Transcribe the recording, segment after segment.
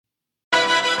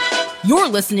You're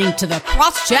listening to the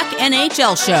Crosscheck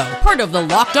NHL Show, part of the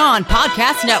Locked On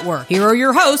Podcast Network. Here are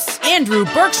your hosts, Andrew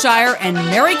Berkshire and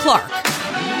Mary Clark.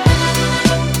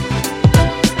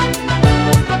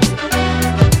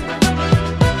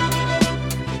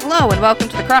 Hello and welcome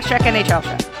to the Crosscheck NHL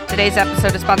Show. Today's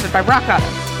episode is sponsored by Rock Auto.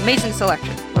 Amazing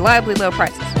selection, reliably low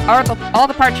prices, all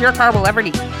the parts your car will ever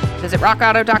need. Visit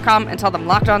rockauto.com and tell them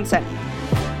Locked On sent you.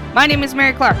 My name is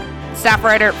Mary Clark, staff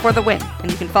writer for The Win, and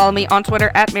you can follow me on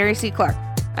Twitter at Mary C. Clark.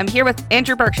 I'm here with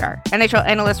Andrew Berkshire, NHL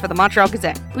analyst for the Montreal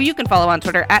Gazette, who you can follow on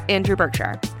Twitter at Andrew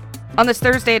Berkshire. On this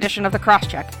Thursday edition of the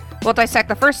Crosscheck, we'll dissect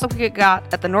the first look we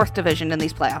got at the North Division in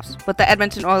these playoffs, with the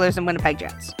Edmonton Oilers and Winnipeg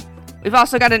Jets. We've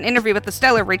also got an interview with the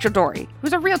stellar Rachel Doerrie,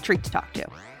 who's a real treat to talk to.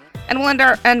 And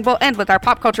we'll end with our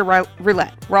pop culture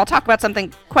roulette, where I'll talk about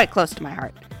something quite close to my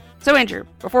heart. So Andrew,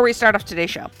 before we start off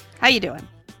today's show, how you doing?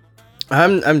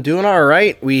 I'm doing all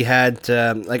right. We had,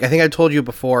 I think I told you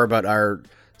before about our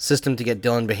system to get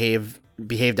Dylan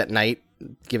behaved at night,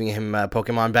 giving him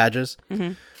Pokemon badges.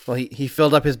 Mm-hmm. Well, he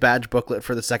filled up his badge booklet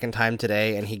for the second time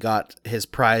today, and he got his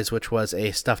prize, which was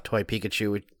a stuffed toy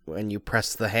Pikachu. When you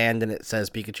press the hand and it says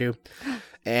Pikachu.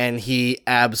 And he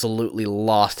absolutely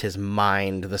lost his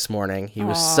mind this morning. He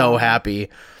was so happy.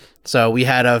 So we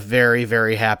had a very,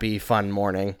 very happy, fun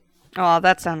morning. Oh,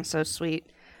 that sounds so sweet.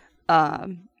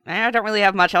 I don't really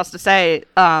have much else to say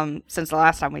since the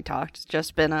last time we talked. It's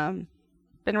just been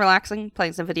relaxing,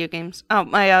 playing some video games. Oh,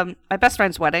 my best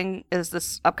friend's wedding is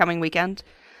this upcoming weekend.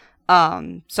 So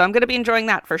I'm going to be enjoying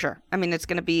that for sure. I mean, it's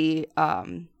going to be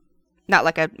not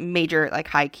like a major, like,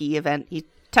 high-key event. He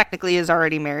technically is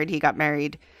already married. He got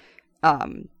married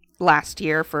last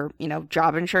year for,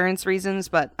 job insurance reasons,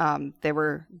 but they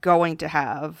were going to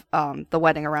have the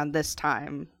wedding around this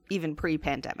time, even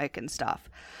pre-pandemic and stuff.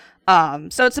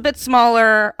 So it's a bit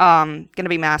smaller, going to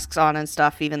be masks on and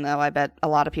stuff, even though I bet a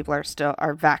lot of people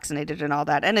are vaccinated and all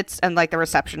that. And the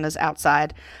reception is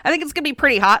outside. I think it's going to be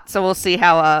pretty hot, so we'll see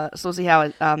how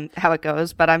it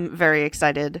goes, but I'm very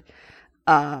excited.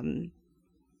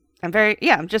 I'm very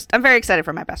excited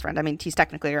for my best friend. I mean, he's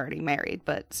technically already married,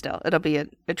 but still, it'll be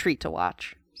a treat to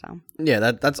watch. So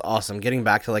yeah, that's awesome. Getting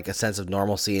back to like a sense of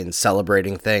normalcy and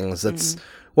celebrating things. That's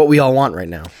what we all want right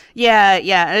now. Yeah.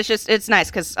 It's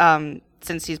nice because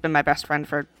since he's been my best friend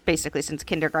for basically since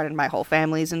kindergarten, my whole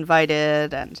family's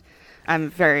invited, and I'm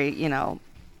very,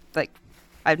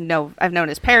 I've known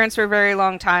his parents for a very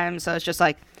long time, so it's just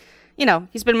like,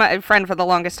 he's been my friend for the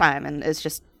longest time, and it's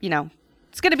just,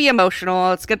 it's going to be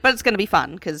emotional. It's good, but it's going to be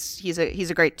fun because he's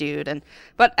a great dude.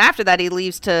 But after that, he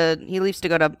leaves to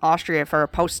go to Austria for a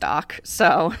postdoc.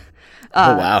 So,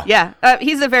 oh wow, yeah,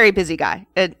 he's a very busy guy.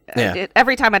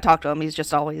 Every time I talk to him, he's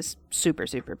just always super,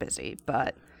 super busy.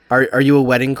 But are you a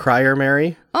wedding crier,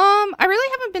 Mary? I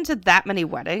really haven't been to that many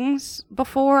weddings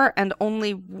before, and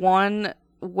only one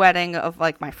wedding of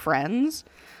like my friends.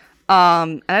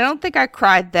 And I don't think I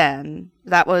cried then.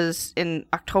 That was in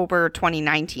October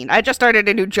 2019. I just started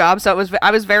a new job, so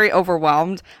I was very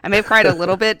overwhelmed. I may have cried a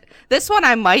little bit. This one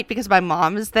I might, because my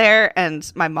mom is there, and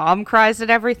my mom cries at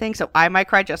everything, so I might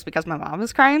cry just because my mom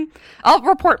is crying. I'll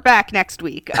report back next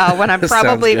week when I'm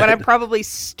probably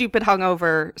stupid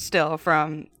hungover still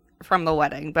from the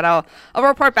wedding, but I'll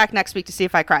report back next week to see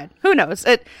if I cried. Who knows?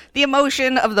 The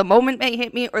emotion of the moment may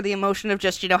hit me, or the emotion of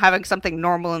just, having something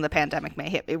normal in the pandemic may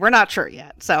hit me. We're not sure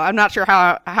yet, so I'm not sure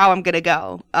how I'm gonna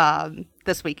go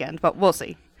this weekend, but we'll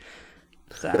see.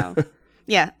 So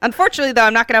yeah, unfortunately though,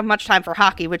 I'm not gonna have much time for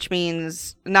hockey, which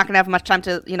means I'm not gonna have much time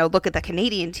to look at the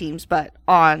Canadian teams. But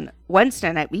on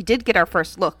Wednesday night, we did get our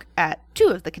first look at two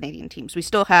of the Canadian teams. We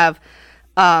still have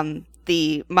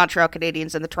the Montreal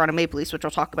Canadiens and the Toronto Maple Leafs, which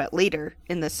we'll talk about later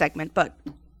in this segment. But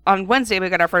on Wednesday, we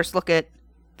got our first look at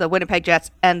the Winnipeg Jets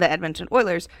and the Edmonton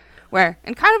Oilers, where,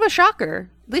 in kind of a shocker,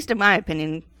 at least in my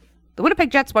opinion, the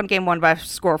Winnipeg Jets won Game 1 by a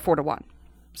score of 4-1.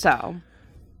 So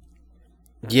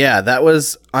yeah, that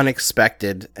was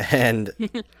unexpected. And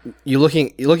you're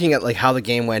looking at like how the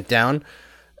game went down.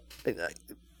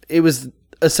 It was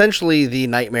essentially the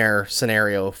nightmare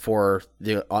scenario for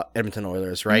the Edmonton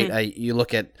Oilers, right? Mm-hmm. You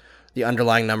look at the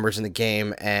underlying numbers in the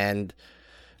game, and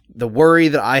the worry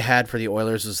that I had for the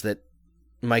Oilers was that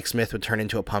Mike Smith would turn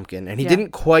into a pumpkin, and he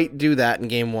didn't quite do that in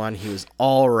Game 1. He was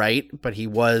all right, but he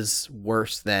was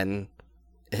worse than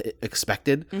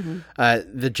expected.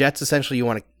 Mm-hmm. The Jets, essentially, you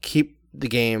want to keep the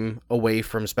game away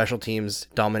from special teams,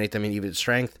 dominate them in even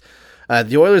strength.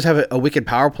 The Oilers have a wicked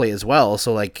power play as well,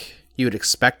 so like you would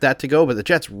expect that to go, but the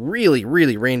Jets really,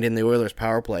 really reined in the Oilers'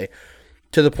 power play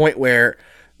to the point where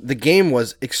the game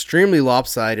was extremely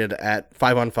lopsided at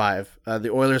 5-on-5. The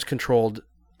Oilers controlled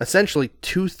essentially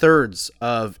 2/3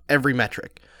 of every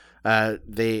metric.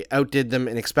 They outdid them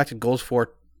in expected goals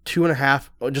for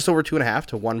 2.5, just over 2.5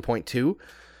 to 1.2.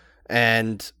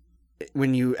 And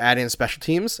when you add in special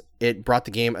teams, it brought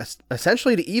the game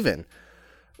essentially to even.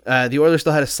 The Oilers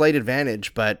still had a slight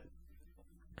advantage, but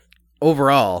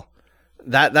overall,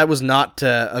 that was not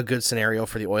a good scenario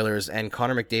for the Oilers. And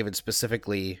Connor McDavid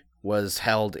specifically was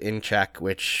held in check,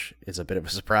 which is a bit of a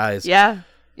surprise. Yeah.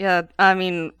 I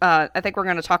mean, I think we're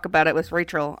going to talk about it with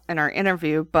Rachel in our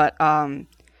interview, but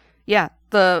yeah,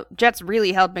 the Jets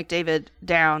really held McDavid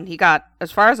down. He got,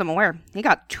 as far as I'm aware, he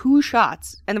got 2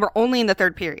 shots, and they were only in the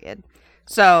third period.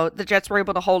 So the Jets were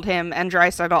able to hold him and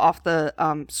Draisaitl off the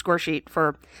score sheet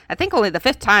for, I think, only the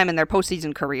 5th time in their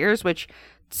postseason careers, which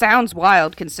sounds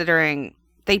wild considering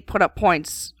they put up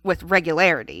points with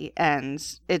regularity. And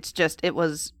it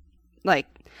was, like,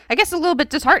 I guess a little bit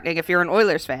disheartening if you're an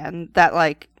Oilers fan that,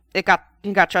 like, he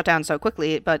got shut down so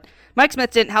quickly. But Mike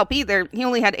Smith didn't help either. He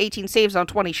only had 18 saves on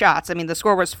 20 shots. I mean, the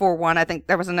score was 4-1. I think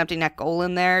there was an empty net goal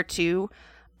in there, too.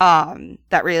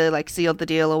 That really, like, sealed the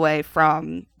deal away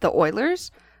from the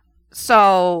Oilers.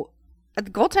 So the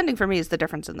goaltending for me is the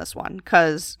difference in this one,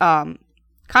 because Connor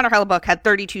Hellebuyck had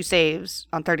 32 saves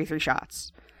on 33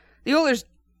 shots. The Oilers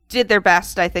did their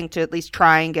best, I think, to at least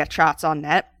try and get shots on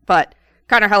net, but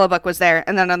Connor Hellebuyck was there,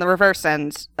 and then on the reverse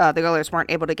end, the Oilers weren't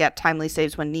able to get timely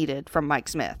saves when needed from Mike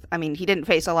Smith. I mean, he didn't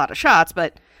face a lot of shots,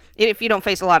 but if you don't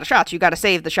face a lot of shots, you got to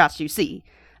save the shots you see.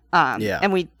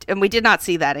 And we did not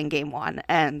see that in Game 1.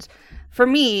 And for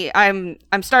me, I'm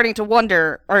starting to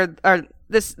wonder, or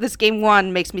this Game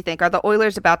 1 makes me think: are the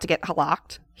Oilers about to get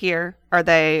halaked here? Are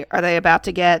they about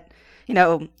to get,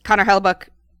 Connor Hellebuyck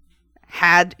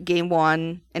had Game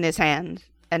 1 in his hand,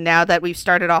 and now that we've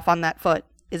started off on that foot,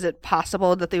 is it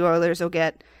possible that the Oilers will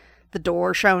get the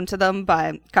door shown to them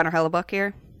by Connor Hellebuyck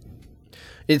here?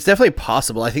 It's definitely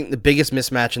possible. I think the biggest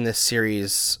mismatch in this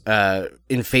series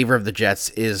in favor of the Jets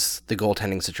is the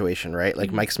goaltending situation, right?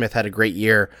 Like, Mike Smith had a great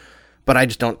year, but I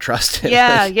just don't trust him.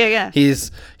 Yeah.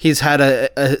 He's had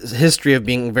a history of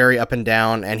being very up and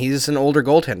down, and he's an older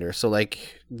goaltender. So,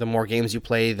 like, the more games you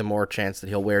play, the more chance that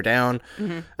he'll wear down.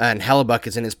 And Hellebuyck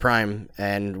is in his prime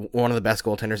and one of the best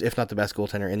goaltenders, if not the best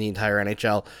goaltender in the entire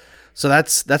NHL. So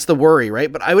that's the worry, right?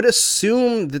 But I would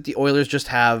assume that the Oilers just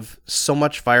have so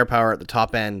much firepower at the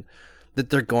top end that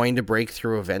they're going to break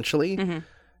through eventually.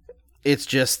 It's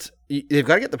just, they've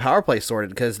got to get the power play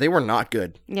sorted, because they were not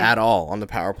good at all on the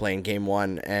power play in Game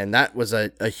 1. And that was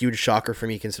a huge shocker for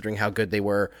me, considering how good they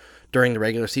were during the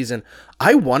regular season.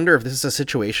 I wonder if this is a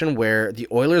situation where the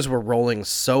Oilers were rolling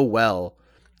so well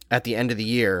at the end of the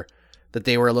year that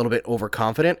they were a little bit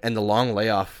overconfident, and the long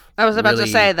layoff. I was about to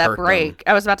say that break.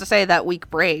 Them. I was about to say that week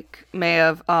break may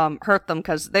have hurt them,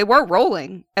 because they were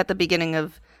rolling at the beginning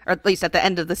of, or at least at the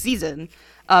end of the season.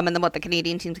 And then what the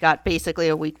Canadian teams got, basically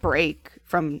a week break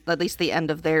from at least the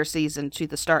end of their season to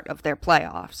the start of their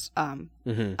playoffs.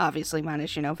 Obviously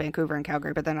minus, Vancouver and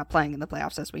Calgary, but they're not playing in the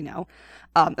playoffs, as we know.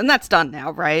 And that's done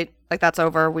now, right? Like, that's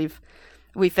over.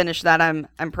 We finished that,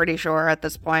 I'm pretty sure, at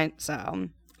this point. So,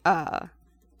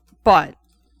 but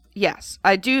yes,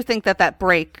 I do think that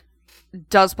break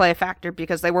does play a factor,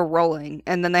 because they were rolling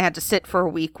and then they had to sit for a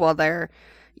week while their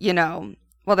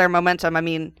momentum. I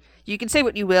mean, you can say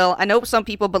what you will. I know some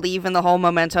people believe in the whole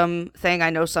momentum thing.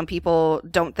 I know some people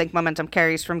don't think momentum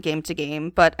carries from game to game,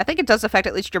 but I think it does affect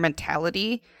at least your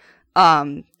mentality.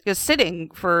 Because sitting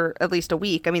for at least a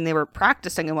week, I mean, they were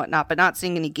practicing and whatnot, but not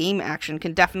seeing any game action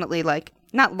can definitely, like,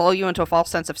 not lull you into a false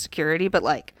sense of security, but,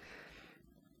 like,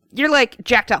 you're, like,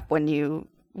 jacked up when you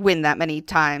win that many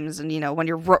times, and when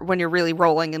you're really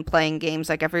rolling and playing games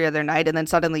like every other night, and then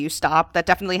suddenly you stop. That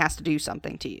definitely has to do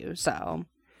something to you. So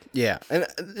yeah, and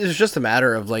it's just a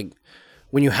matter of, like,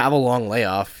 when you have a long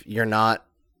layoff, you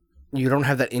don't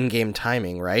have that in-game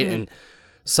timing, right? And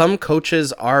some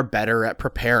coaches are better at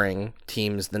preparing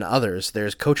teams than others.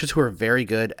 There's coaches who are very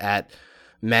good at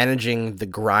managing the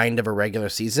grind of a regular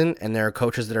season, and there are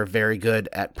coaches that are very good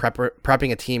at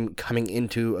prepping a team coming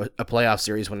into a playoff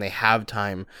series when they have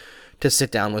time to sit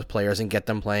down with players and get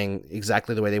them playing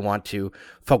exactly the way they want to,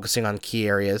 focusing on key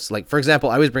areas. Like, for example,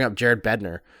 I always bring up Jared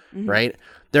Bednar, right?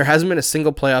 There hasn't been a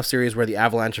single playoff series where the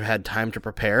Avalanche have had time to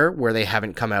prepare where they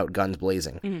haven't come out guns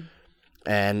blazing.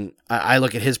 And I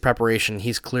look at his preparation.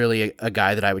 He's clearly a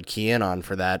guy that I would key in on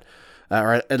for that.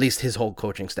 Or at least his whole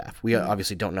coaching staff. We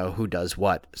obviously don't know who does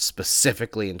what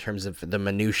specifically in terms of the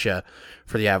minutia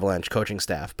for the Avalanche coaching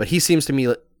staff, but he seems to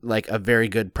me like a very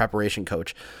good preparation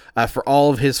coach. For all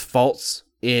of his faults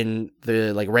in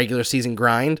the, like, regular season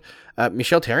grind,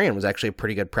 Michel Therrien was actually a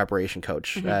pretty good preparation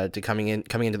coach to coming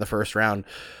into the first round.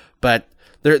 But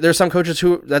there's some coaches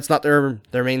who that's not their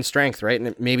main strength, right?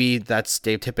 And maybe that's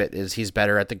Dave Tippett, is he's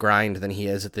better at the grind than he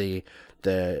is at the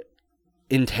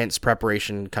intense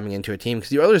preparation coming into a team, because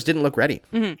the Oilers didn't look ready.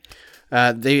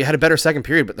 They had a better second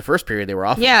period, but the first period they were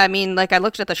awful. Yeah, I mean, like, I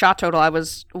looked at the shot total. I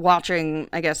was watching,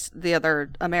 I guess, the other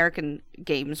American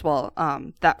games while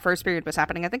that first period was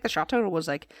happening. I think the shot total was,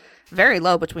 like, very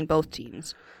low between both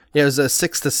teams. Yeah, it was a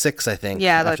 6-6, I think.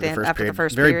 Yeah, after the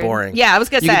first period. Very boring. Yeah, I was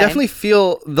gonna say. You can definitely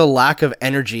feel the lack of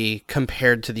energy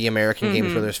compared to the American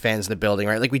games where there's fans in the building,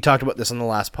 right? Like we talked about this on the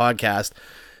last podcast.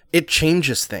 It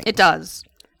changes things. It does.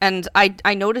 And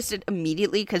I noticed it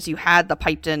immediately because you had the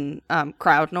piped in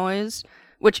crowd noise,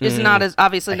 which is not as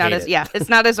obviously not as it's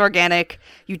not as organic.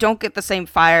 You don't get the same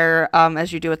fire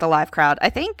as you do with the live crowd. I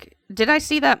think, did I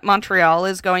see that Montreal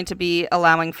is going to be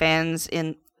allowing fans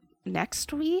in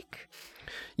next week?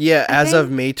 Yeah, as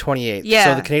of May 28th. Yeah.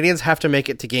 So the Canadians have to make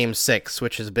it to Game 6,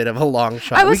 which is a bit of a long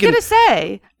shot. I was going to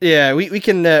say. Yeah, we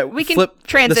can flip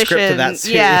transition. the script to that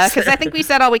series. Yeah, because I think we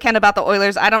said all we can about the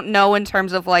Oilers. I don't know in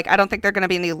terms of, like, I don't think they're going to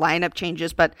be any lineup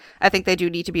changes, but I think they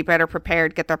do need to be better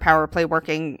prepared, get their power play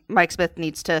working. Mike Smith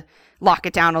needs to lock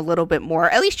it down a little bit more,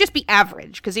 at least just be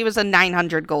average, because he was a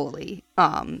 900 goalie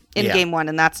in Game 1,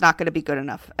 and that's not going to be good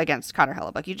enough against Connor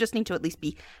Hellebuck. You just need to at least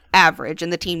be average,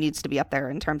 and the team needs to be up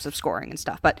there in terms of scoring and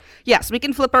stuff. But yes, we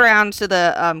can flip around to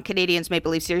the Canadians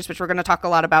Maple Leaf series, which we're going to talk a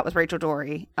lot about with Rachel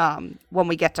Doerrie when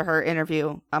we get to her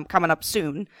interview coming up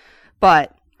soon.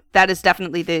 But that is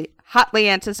definitely the hotly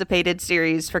anticipated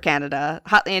series for Canada.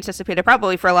 Hotly anticipated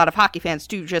probably for a lot of hockey fans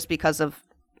too, just because of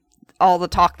all the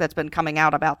talk that's been coming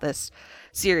out about this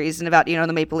series and about,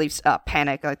 the Maple Leafs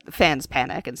panic, like the fans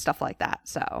panic and stuff like that.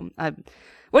 So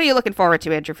what are you looking forward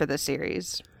to, Andrew, for this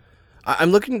series?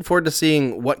 I'm looking forward to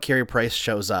seeing what Carey Price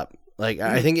shows up. Like,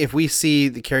 I think if we see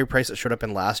the Carey Price that showed up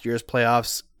in last year's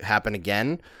playoffs happen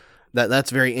again,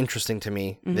 that's very interesting to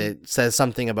me. That says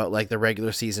something about, like, the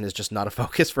regular season is just not a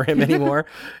focus for him anymore.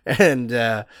 And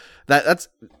that's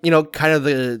kind of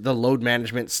the load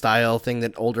management style thing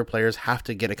that older players have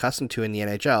to get accustomed to in the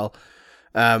NHL.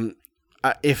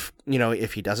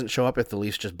 If he doesn't show up, if the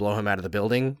Leafs just blow him out of the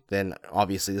building, then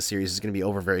obviously the series is going to be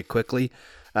over very quickly.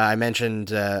 I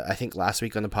mentioned, I think last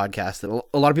week on the podcast, that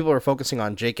a lot of people are focusing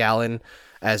on Jake Allen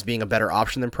as being a better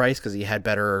option than Price because he had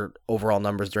better overall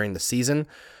numbers during the season.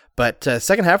 But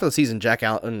second half of the season, Jake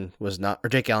Allen was not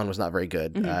very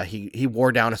good. He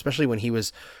wore down, especially when he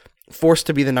was forced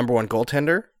to be the number one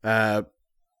goaltender.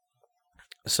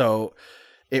 So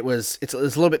it's a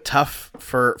little bit tough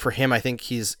for him. I think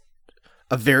he's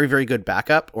a very, very good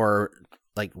backup, or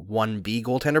like 1B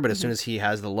goaltender, but as soon as he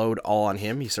has the load all on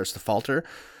him, he starts to falter.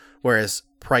 Whereas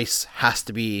Price has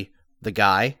to be the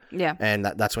guy, and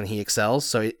that's when he excels.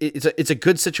 So it's a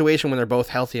good situation when they're both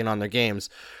healthy and on their games.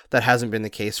 That hasn't been the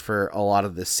case for a lot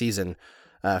of this season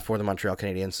for the Montreal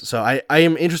Canadiens. So I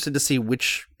am interested to see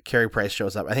which Carey Price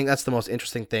shows up. I think that's the most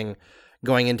interesting thing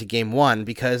going into Game 1,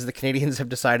 because the Canadians have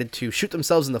decided to shoot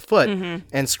themselves in the foot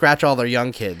and scratch all their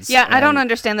young kids. Yeah, I don't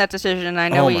understand that decision. I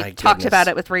know we talked about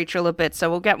it with Rachel a bit,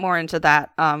 so we'll get more into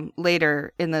that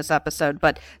later in this episode.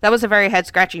 But that was a very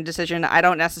head-scratching decision. I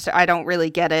don't really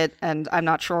get it, and I'm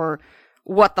not sure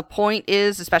what the point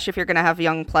is, especially if you're going to have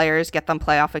young players, get them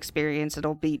playoff experience.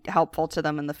 It'll be helpful to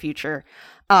them in the future.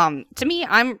 To me,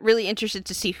 I'm really interested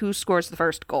to see who scores the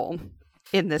first goal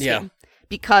in this game.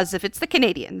 Because if it's the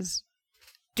Canadians,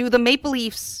 do the Maple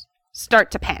Leafs start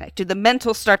to panic? Do the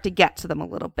mentals start to get to them a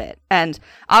little bit? And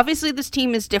obviously this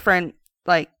team is different.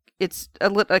 Like, it's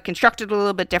constructed a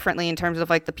little bit differently in terms of,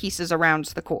 like, the pieces around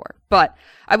the core. But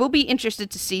I will be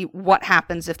interested to see what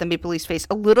happens if the Maple Leafs face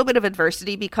a little bit of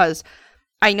adversity, because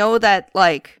I know that,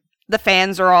 like, the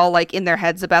fans are all, like, in their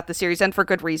heads about the series, and for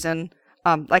good reason.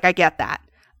 Like, I get that.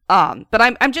 But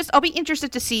I'll be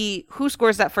interested to see who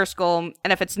scores that first goal,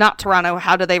 and if it's not Toronto,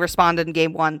 how do they respond in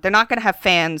Game 1? They're not going to have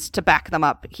fans to back them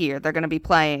up here. They're going to be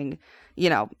playing,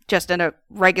 just in a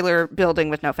regular building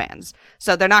with no fans.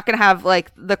 So they're not going to have,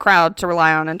 like, the crowd to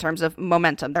rely on in terms of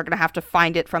momentum. They're going to have to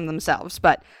find it from themselves.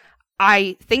 But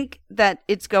I think that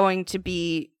it's going to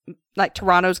be, like,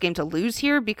 Toronto's game to lose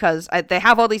here, because they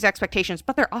have all these expectations,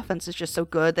 but their offense is just so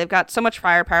good. They've got so much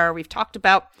firepower. We've talked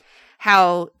about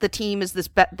how the team is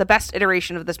the best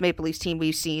iteration of this Maple Leafs team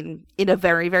we've seen in a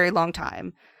very, very long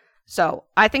time. So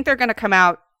I think they're going to come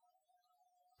out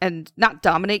and not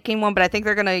dominate Game 1, but I think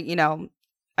they're going to,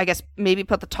 I guess maybe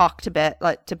put the talk to bed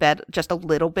just a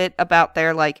little bit about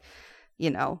their, like,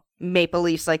 Maple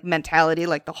Leafs, like, mentality,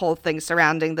 like the whole thing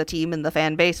surrounding the team and the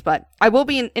fan base. But I will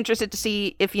be interested to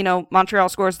see if, Montreal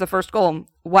scores the first goal,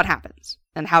 what happens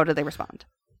and how do they respond?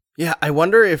 Yeah, I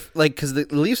wonder if because the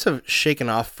Leafs have shaken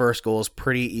off first goals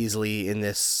pretty easily in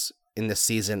this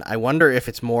season. I wonder if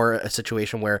it's more a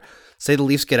situation where, say, the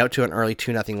Leafs get out to an early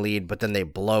 2-0 lead, but then they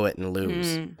blow it and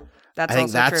lose. That's I think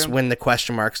also that's true. when the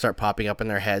question marks start popping up in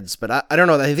their heads. But I don't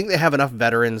know. I think they have enough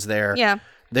veterans there. Yeah.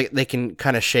 They can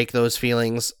kind of shake those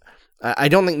feelings. I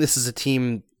don't think this is a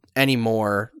team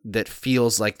anymore that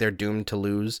feels like they're doomed to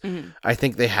lose. I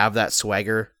think they have that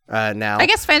swagger now. I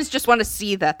guess fans just want to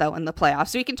see that, though, in the playoffs.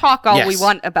 So we can talk all we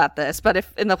want about this, but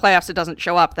if in the playoffs it doesn't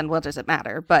show up, then what does it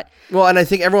matter? But and I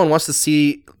think everyone wants to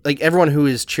see, everyone who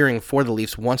is cheering for the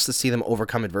Leafs wants to see them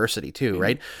overcome adversity too,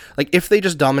 right? Like, if they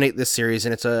just dominate this series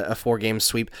and it's a 4-game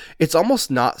sweep, it's almost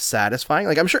not satisfying.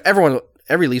 Like, I'm sure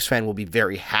every Leafs fan will be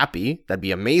very happy. That'd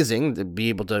be amazing to be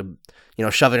able to,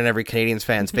 shove it in every Canadiens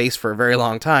fan's face for a very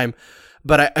long time.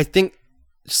 But I think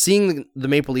seeing the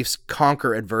Maple Leafs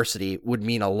conquer adversity would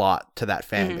mean a lot to that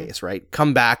fan base, right?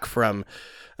 Come back from,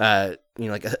 like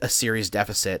a series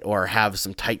deficit, or have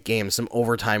some tight games, some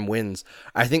overtime wins.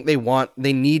 I think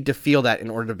they need to feel that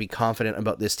in order to be confident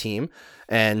about this team.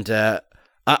 And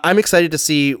I'm excited to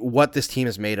see what this team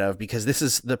is made of, because this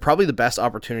is probably the best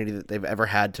opportunity that they've ever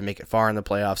had to make it far in the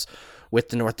playoffs, with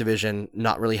the North Division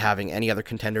not really having any other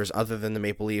contenders other than the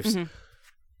Maple Leafs.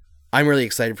 I'm really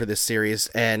excited for this series,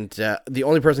 and the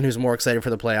only person who's more excited for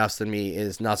the playoffs than me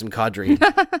is Nazem Kadri.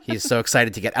 He's so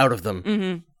excited to get out of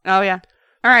them. Oh, yeah.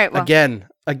 All right, well.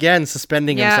 Again,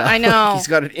 suspending himself. Yeah, I know. He's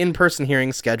got an in-person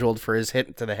hearing scheduled for his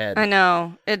hit to the head. I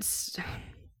know.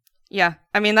 Yeah.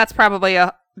 I mean, that's probably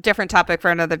a different topic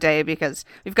for another day, because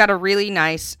we've got a really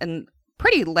nice and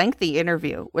pretty lengthy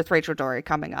interview with Rachel Doerrie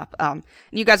coming up.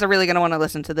 You guys are really going to want to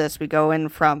listen to this. We go in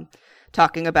from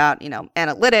talking about,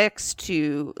 analytics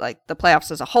to like the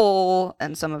playoffs as a whole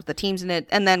and some of the teams in it.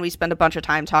 And then we spend a bunch of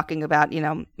time talking about,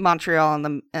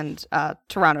 Montreal and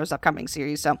Toronto's upcoming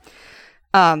series. So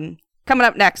coming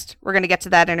up next, we're going to get to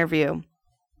that interview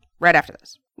right after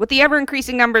this. With the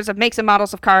ever-increasing numbers of makes and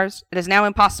models of cars, it is now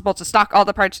impossible to stock all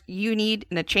the parts you need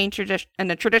in a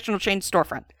traditional chain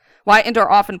storefront. Why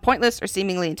endure often pointless or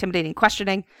seemingly intimidating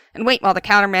questioning, and wait while the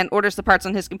counterman orders the parts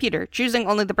on his computer, choosing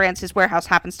only the brands his warehouse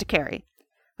happens to carry.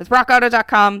 With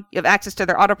RockAuto.com, you have access to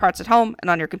their auto parts at home and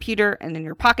on your computer and in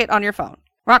your pocket on your phone.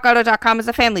 RockAuto.com is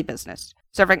a family business,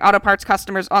 serving auto parts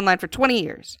customers online for 20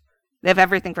 years. They have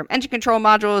everything from engine control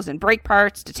modules and brake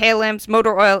parts to tail lamps,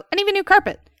 motor oil, and even new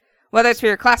carpet. Whether it's for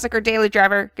your classic or daily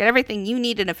driver, get everything you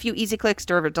need in a few easy clicks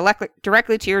delivered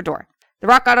directly to your door. The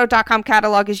RockAuto.com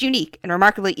catalog is unique and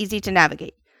remarkably easy to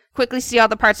navigate. Quickly see all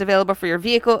the parts available for your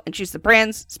vehicle and choose the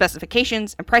brands,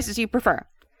 specifications, and prices you prefer.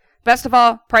 Best of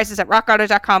all, prices at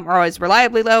RockAuto.com are always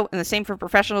reliably low, and the same for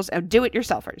professionals and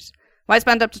do-it-yourselfers. Why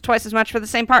spend up to twice as much for the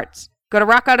same parts? Go to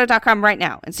RockAuto.com right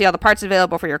now and see all the parts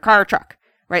available for your car or truck.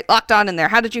 Write Locked On in their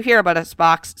How Did You Hear About Us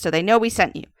box so they know we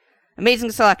sent you.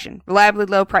 Amazing selection, reliably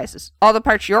low prices, all the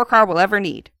parts your car will ever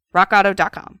need.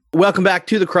 RockAuto.com. Welcome back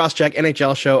to the Crosscheck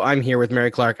NHL show. I'm here with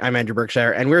Mary Clark. I'm Andrew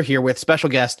Berkshire, and we're here with special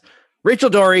guest Rachel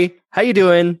Doerrie. How you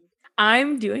doing?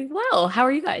 I'm doing well. How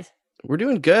are you guys? We're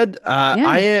doing good.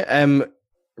 I am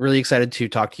really excited to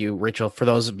talk to you, Rachel. For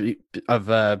those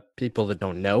of people that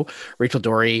don't know, Rachel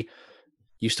Doerrie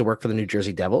used to work for the New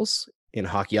Jersey Devils in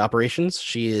hockey operations.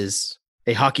 She is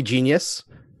a hockey genius.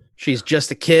 She's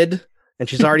just a kid, and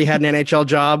she's already had an NHL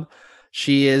job.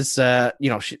 She is,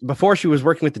 before she was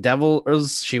working with the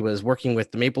Devils, she was working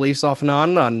with the Maple Leafs off and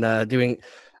on doing.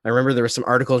 I remember there were some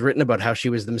articles written about how she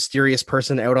was the mysterious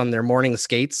person out on their morning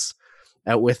skates,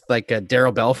 out with like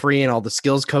Darryl Belfry and all the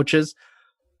skills coaches.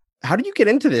 How did you get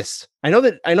into this? I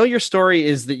know your story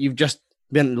is that you've just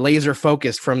been laser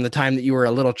focused from the time that you were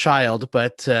a little child,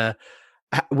 but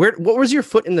what was your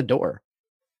foot in the door?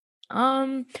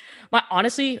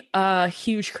 Honestly,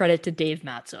 huge credit to Dave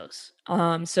Matzos.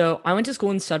 So I went to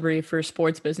school in Sudbury for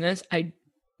sports business. I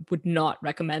would not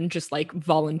recommend just like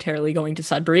voluntarily going to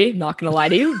Sudbury. Not gonna lie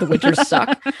to you, the winters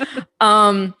suck.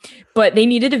 But they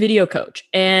needed a video coach,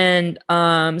 and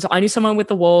so I knew someone with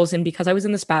the Wolves, and because I was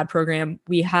in the SPAD program,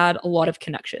 we had a lot of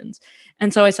connections.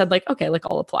 And so I said, like, okay, like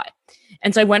I'll apply.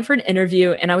 And so I went for an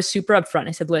interview, and I was super upfront.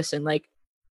 I said, listen, like,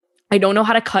 I don't know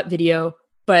how to cut video,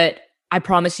 but I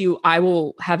promise you, I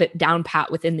will have it down pat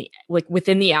within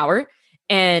the hour,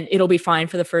 and it'll be fine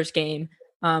for the first game.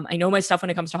 I know my stuff when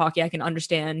it comes to hockey. I can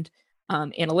understand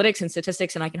analytics and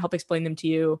statistics, and I can help explain them to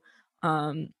you.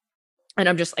 And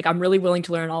I'm just like, I'm really willing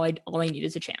to learn. All I need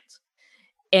is a chance.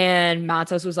 And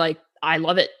Matzos was like, I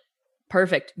love it.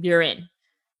 Perfect. You're in.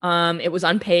 It was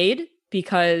unpaid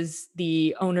because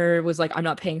the owner was like, I'm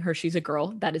not paying her. She's a girl.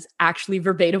 That is actually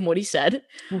verbatim what he said.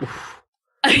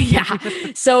 Yeah.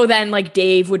 So then like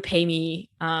Dave would pay me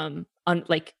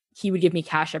he would give me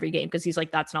cash every game because he's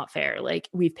like, that's not fair. Like,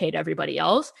 we've paid everybody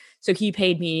else. So he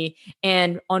paid me.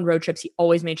 And on road trips, he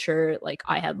always made sure like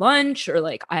I had lunch or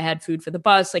like I had food for the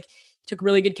bus. Like, he took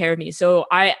really good care of me. So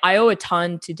I owe a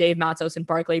ton to Dave Matzos and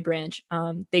Barclay Branch.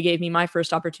 They gave me my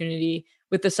first opportunity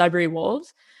with the Sudbury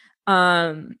Wolves.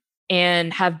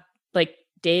 And have like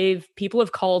people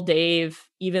have called Dave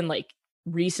even like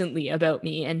recently about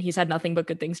me, and he's had nothing but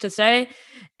good things to say.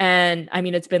 And I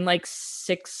mean, it's been like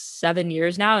 6-7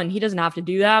 years now, and he doesn't have to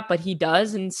do that, but he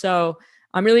does. And so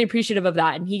I'm really appreciative of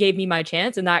that. And he gave me my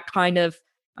chance, and that kind of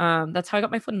that's how I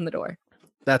got my foot in the door.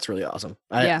 That's really awesome.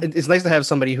 Yeah. It's nice to have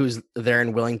somebody who's there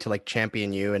and willing to like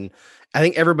champion you. And I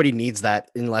think everybody needs that,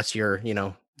 unless you're,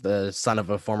 the son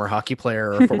of a former hockey player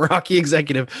or a former hockey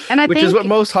executive, And which is what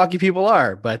most hockey people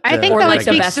are. But I think Or that like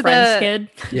the speaks best to friend's kid.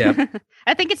 yeah,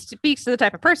 I think it speaks to the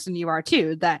type of person you are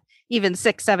too, that even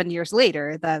 6-7 years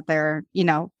later that they're,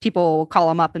 people will call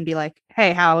them up and be like,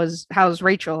 hey, how's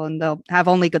Rachel? And they'll have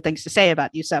only good things to say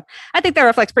about you. So I think that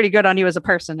reflects pretty good on you as a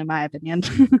person, in my opinion.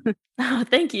 Oh,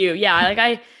 thank you. Yeah.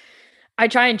 Like I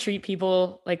try and treat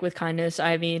people like with kindness.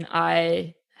 I mean,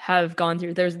 I have gone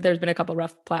through, there's been a couple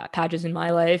rough patches in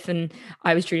my life, and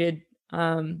I was treated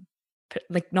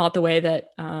like not the way that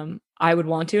I would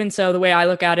want to. And so the way I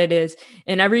look at it is,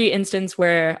 in every instance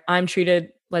where I'm treated,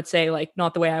 let's say, like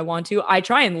not the way I want to, I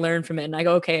try and learn from it. And I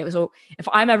go, okay, so if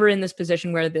I'm ever in this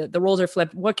position where the roles are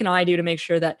flipped, what can I do to make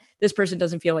sure that this person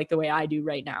doesn't feel like the way I do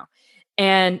right now?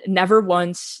 And never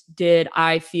once did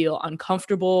I feel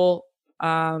uncomfortable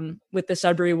with the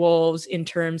Sudbury Wolves in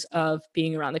terms of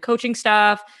being around the coaching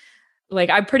staff.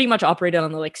 Like, I pretty much operated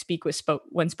on the like speak with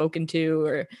when spoken to,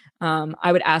 or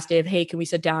I would ask Dave, hey, can we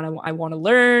sit down? I want to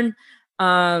learn.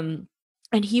 And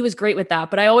he was great with that.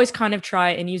 But I always kind of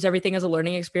try and use everything as a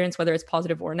learning experience, whether it's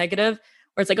positive or negative,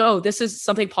 where it's like, oh, this is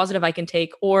something positive I can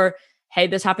take, or hey,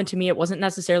 this happened to me. It wasn't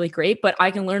necessarily great, but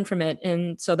I can learn from it.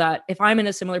 And so that if I'm in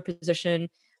a similar position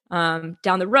down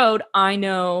the road, I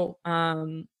know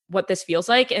what this feels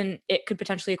like, and it could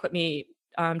potentially equip me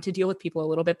to deal with people a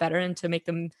little bit better, and to make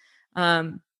them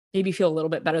maybe feel a little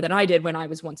bit better than I did when I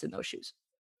was once in those shoes.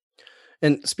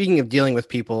 And speaking of dealing with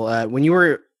people, when you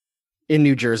were in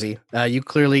New Jersey, you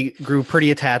clearly grew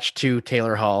pretty attached to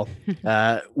Taylor Hall.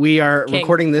 We are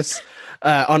recording this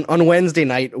on Wednesday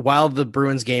night while the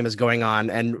Bruins game is going on,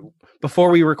 and before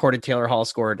we recorded, Taylor Hall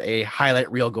scored a highlight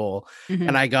reel goal,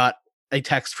 and I got a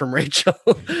text from Rachel,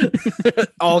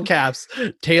 all caps,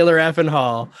 Taylor effing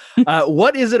Hall.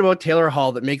 What is it about Taylor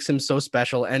Hall that makes him so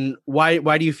special, and why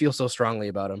do you feel so strongly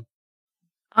about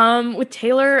him? With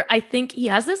Taylor, I think he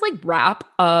has this like rap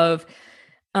of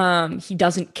he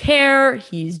doesn't care,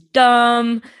 he's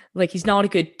dumb, like he's not a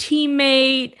good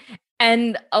teammate,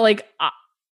 and like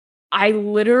I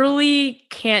literally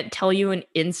can't tell you an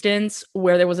instance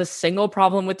where there was a single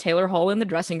problem with Taylor Hall in the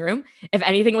dressing room. If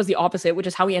anything, it was the opposite, which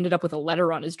is how he ended up with a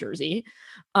letter on his jersey.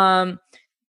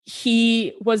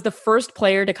 He was the first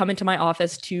player to come into my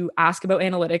office to ask about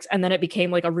analytics, and then it became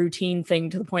like a routine thing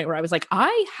to the point where I was like,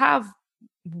 I have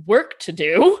work to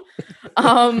do.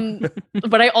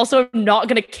 But I also am not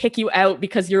going to kick you out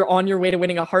because you're on your way to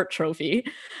winning a Hart Trophy.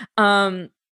 And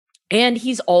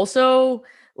he's also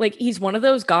like, he's one of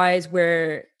those guys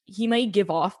where he might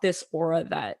give off this aura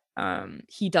that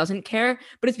he doesn't care,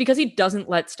 but it's because he doesn't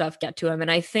let stuff get to him. And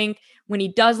I think when he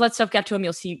does let stuff get to him,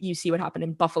 you see what happened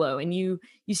in Buffalo, and you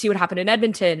see what happened in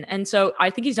Edmonton. And so I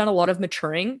think he's done a lot of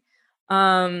maturing.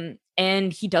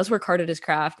 And he does work hard at his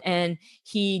craft, and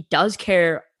he does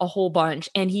care a whole bunch,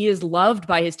 and he is loved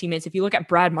by his teammates. If you look at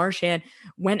Brad Marchand,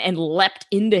 went and leapt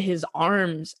into his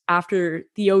arms after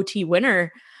the OT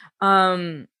winner.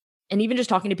 And even just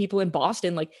talking to people in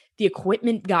Boston, like the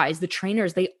equipment guys, the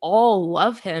trainers, they all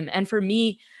love him. And for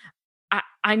me,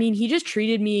 I mean, he just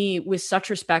treated me with such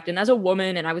respect. And as a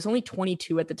woman, and I was only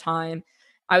 22 at the time,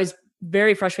 I was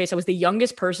very fresh faced. I was the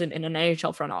youngest person in an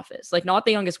NHL front office, like not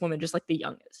the youngest woman, just like the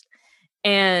youngest.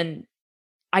 And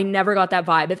I never got that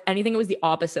vibe. If anything, it was the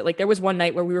opposite. Like there was one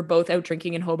night where we were both out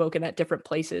drinking in Hoboken at different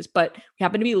places, but we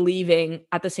happened to be leaving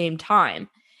at the same time.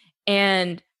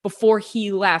 And before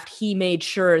he left, he made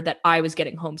sure that I was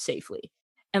getting home safely.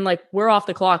 And like, we're off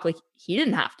the clock. Like, he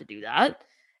didn't have to do that.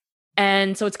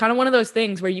 And so it's kind of one of those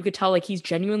things where you could tell like he's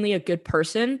genuinely a good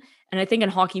person. And I think in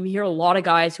hockey, we hear a lot of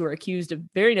guys who are accused of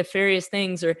very nefarious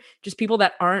things, or just people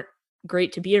that aren't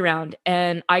great to be around.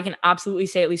 And I can absolutely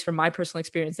say, at least from my personal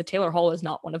experience, that Taylor Hall is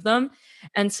not one of them.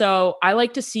 And so I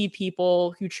like to see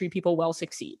people who treat people well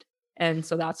succeed. And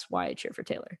so that's why I cheer for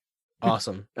Taylor.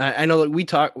 Awesome. I know that we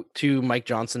talked to Mike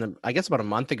Johnson, I guess about a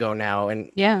month ago now,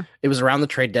 and yeah, it was around the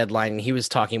trade deadline. And he was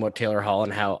talking about Taylor Hall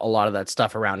and how a lot of that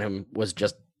stuff around him was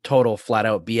just total flat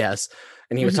out BS.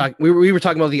 And he was talking, we were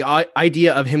talking about the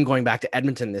idea of him going back to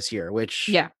Edmonton this year, which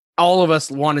all of us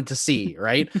wanted to see,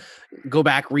 right? Go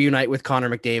back, reunite with Connor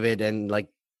McDavid and like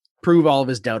prove all of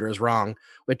his doubters wrong,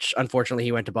 which unfortunately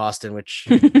he went to Boston, which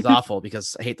is awful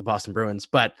because I hate the Boston Bruins,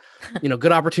 but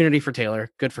good opportunity for Taylor.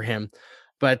 Good for him.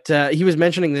 But he was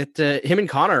mentioning that him and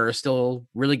Connor are still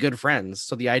really good friends.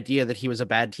 So the idea that he was a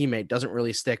bad teammate doesn't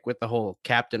really stick with the whole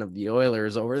captain of the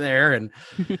Oilers over there. And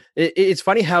it's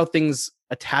funny how things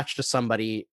attach to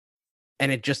somebody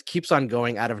and it just keeps on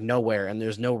going out of nowhere. And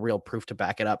there's no real proof to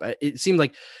back it up. It seemed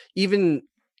like even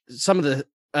some of the,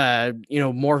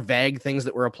 more vague things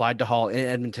that were applied to Hall in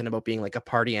Edmonton about being like a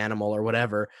party animal or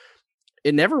whatever,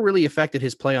 it never really affected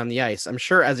his play on the ice. I'm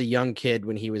sure as a young kid,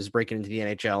 when he was breaking into the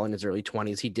NHL in his early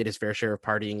 20s, he did his fair share of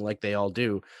partying like they all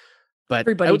do. But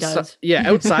everybody does. Yeah,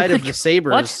 outside of the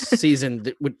Sabres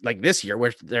season, like this year,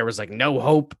 where there was like no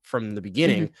hope from the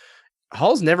beginning,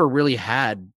 Hall's never really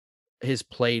had his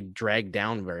play dragged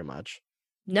down very much.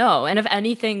 No, and if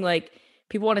anything, like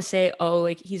people want to say, oh,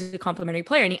 like he's a complimentary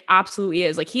player, and he absolutely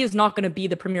is. Like he is not going to be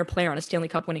the premier player on a Stanley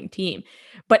Cup winning team.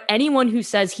 But anyone who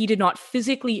says he did not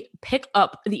physically pick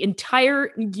up the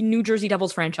entire New Jersey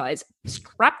Devils franchise,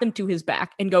 strap them to his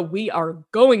back, and go, we are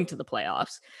going to the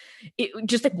playoffs, it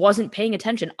just like wasn't paying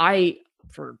attention. I,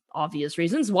 for obvious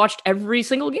reasons, watched every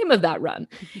single game of that run.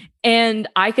 And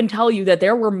I can tell you that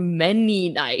there were many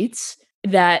nights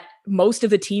that most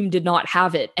of the team did not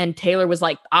have it. And Taylor was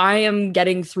like, I am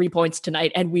getting 3 points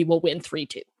tonight and we will win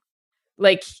 3-2.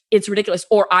 Like, it's ridiculous.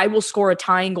 Or I will score a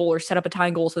tying goal or set up a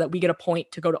tying goal so that we get a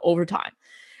point to go to overtime.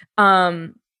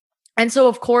 And so,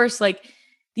 of course, like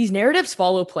these narratives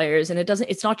follow players, and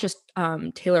it's not just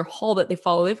Taylor Hall that they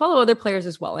follow other players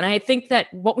as well. And I think that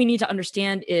what we need to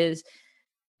understand is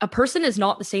a person is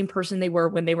not the same person they were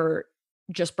when they were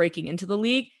just breaking into the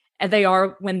league, and they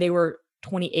are when they were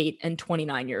 28 and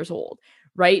 29 years old,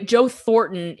 right? Joe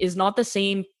Thornton is not the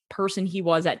same person he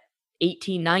was at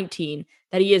 18, 19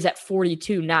 that he is at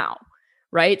 42 now,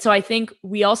 right? So I think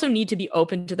we also need to be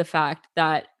open to the fact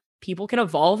that people can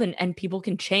evolve and people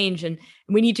can change, and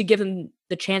we need to give them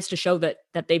the chance to show that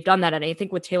they've done that. And I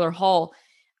think with Taylor Hall,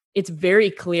 it's very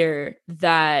clear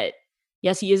that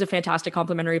yes, he is a fantastic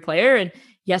complimentary player, and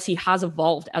yes, he has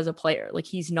evolved as a player. Like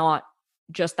he's not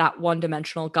just that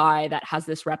one-dimensional guy that has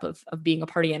this rep of being a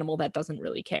party animal that doesn't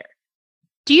really care.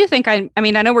 Do you think, I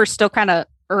mean, I know we're still kind of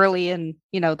early in,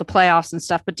 the playoffs and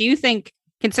stuff, but do you think,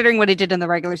 considering what he did in the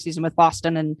regular season with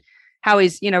Boston and how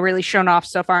he's, really shown off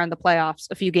so far in the playoffs,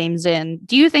 a few games in,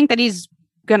 do you think that he's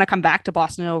going to come back to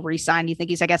Boston and re-sign? Do you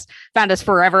think he's, I guess, found his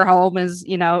forever home, as,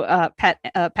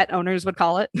 pet owners would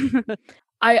call it?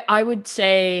 I would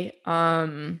say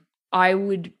I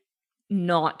would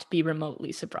not be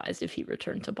remotely surprised if he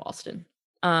returned to Boston.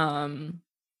 You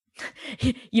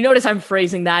notice I'm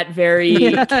phrasing that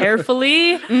very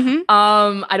carefully.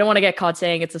 I don't want to get caught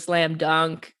saying it's a slam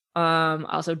dunk. I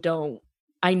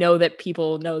know that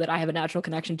people know that I have a natural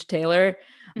connection to Taylor.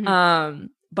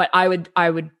 But I would,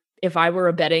 if I were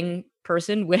a betting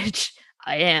person, which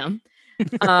I am,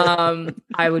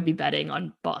 I would be betting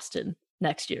on Boston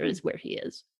next year is where he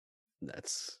is.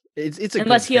 It's a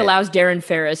unless he allows Darren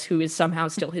Ferris, who is somehow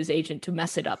still his agent, to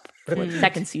mess it up for the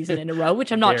second season in a row,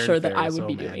 which I'm not sure that I would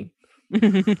be doing.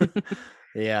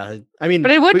 Yeah, I mean,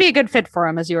 but it would be a good fit for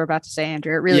him, as you were about to say,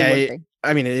 Andrew. It really would be.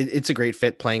 I mean, it's a great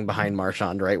fit playing behind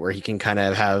Marchand, right, where he can kind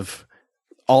of have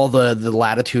all the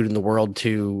latitude in the world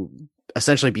to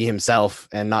essentially be himself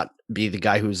and not be the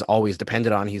guy who's always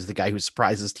depended on. He's the guy who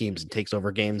surprises teams and takes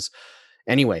over games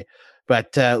anyway.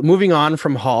 But moving on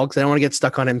from Hall, because I don't want to get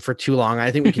stuck on him for too long.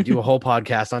 I think we could do a whole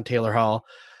podcast on Taylor Hall.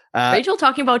 Rachel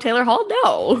talking about Taylor Hall?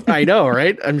 No. I know,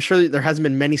 right? I'm sure that there hasn't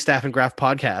been many Staff and Graph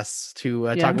podcasts to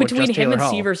talk about between just him Taylor and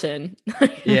Hall. Severson.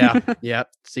 Yeah.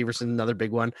 Severson, another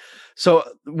big one. So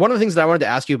one of the things that I wanted to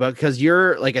ask you about, because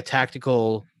you're like a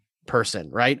tactical person,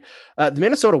 right? The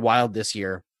Minnesota Wild this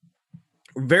year,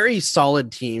 very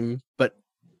solid team, but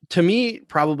to me,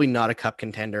 probably not a cup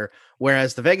contender.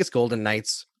 Whereas the Vegas Golden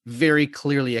Knights, very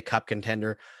clearly a cup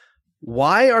contender.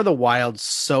 Why are the Wild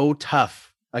so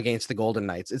tough against the Golden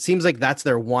Knights? It seems like that's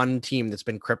their one team that's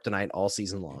been kryptonite all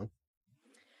season long.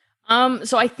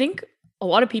 So I think a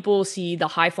lot of people see the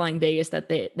high flying Vegas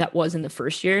that was in the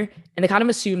first year, and they kind of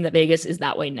assume that Vegas is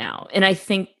that way now. And I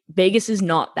think Vegas is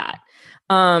not that.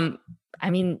 I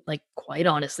mean, like, quite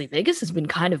honestly, Vegas has been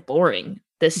kind of boring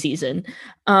this season.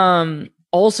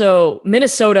 Also,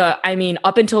 Minnesota, I mean,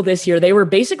 up until this year, they were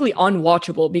basically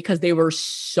unwatchable because they were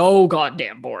so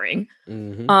goddamn boring.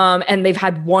 And they've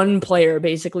had one player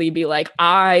basically be like,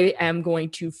 I am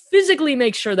going to physically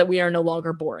make sure that we are no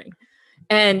longer boring.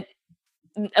 And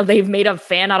They've made a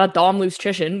fan out of Dom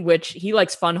Lucic, which he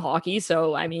likes fun hockey.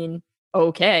 So, I mean,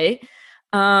 okay.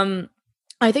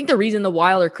 I think the reason the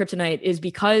Wild are kryptonite is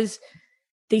because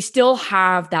they still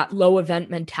have that low event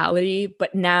mentality,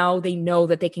 but now they know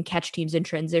that they can catch teams in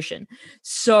transition.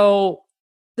 So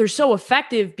they're so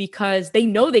effective because they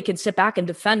know they can sit back and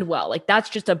defend well. Like that's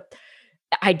just a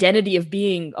identity of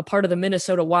being a part of the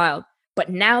Minnesota Wild. But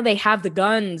now they have the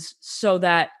guns so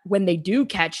that when they do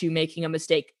catch you making a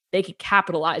mistake, they can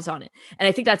capitalize on it. And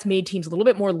I think that's made teams a little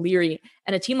bit more leery.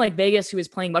 And a team like Vegas, who is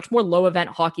playing much more low event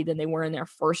hockey than they were in their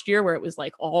first year, where it was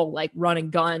like all like run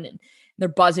and gun and they're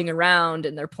buzzing around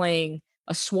and they're playing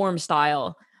a swarm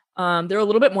style. They're a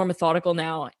little bit more methodical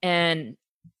now, and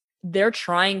they're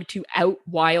trying to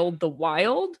out-wild the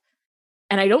Wild.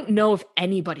 And I don't know if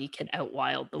anybody can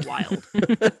out-wild the Wild.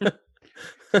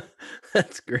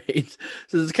 That's great.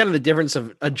 So this is kind of the difference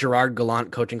of a Gerard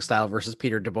Gallant coaching style versus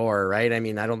Peter DeBoer, right? I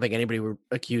mean, I don't think anybody would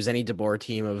accuse any DeBoer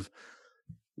team of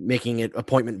making it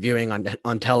appointment viewing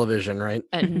on television, right?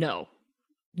 And no,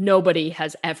 nobody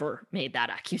has ever made that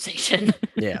accusation.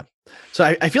 Yeah. So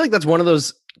I feel like that's one of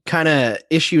those kind of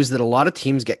issues that a lot of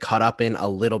teams get caught up in a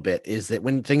little bit, is that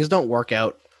when things don't work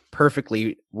out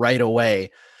perfectly right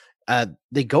away,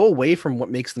 they go away from what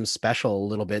makes them special a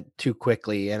little bit too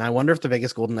quickly. And I wonder if the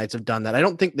Vegas Golden Knights have done that. I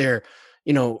don't think they're,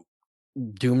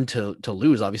 doomed to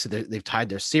lose. Obviously they've tied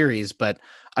their series, but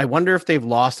I wonder if they've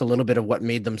lost a little bit of what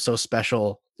made them so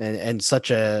special and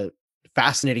such a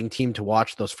fascinating team to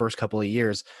watch those first couple of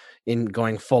years in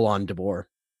going full on DeBoer.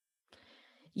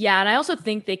 Yeah. And I also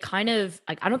think they kind of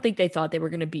I don't think they thought they were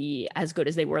going to be as good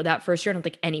as they were that first year. I don't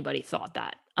think anybody thought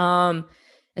that.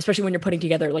 Especially when you're putting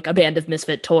together like a band of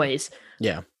misfit toys.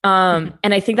 Yeah. And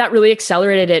I think that really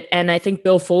accelerated it. And I think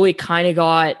Bill Foley kind of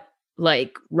got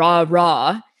like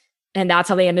raw. And that's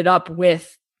how they ended up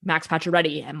with Max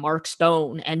Pacioretty and Mark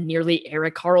Stone and nearly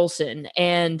Erik Karlsson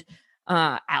and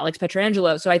Alex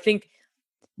Pietrangelo. So I think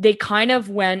they kind of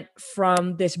went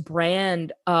from this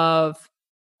brand of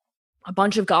a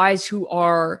bunch of guys who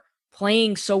are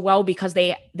playing so well because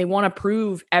they want to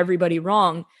prove everybody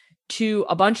wrong, to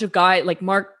a bunch of guys like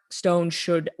Mark Stone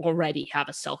should already have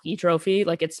a Selke trophy.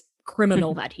 Like it's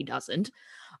criminal that he doesn't.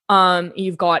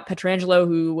 You've got Pietrangelo,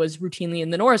 who was routinely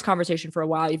in the Norris conversation for a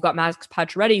while. You've got Max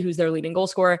Pacioretty, who's their leading goal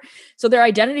scorer. So their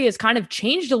identity has kind of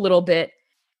changed a little bit.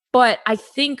 But I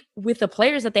think with the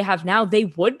players that they have now, they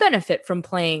would benefit from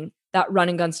playing that run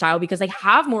and gun style because they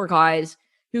have more guys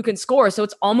who can score. So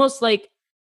it's almost like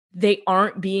they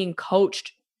aren't being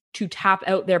coached to tap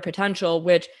out their potential,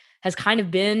 which has kind of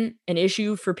been an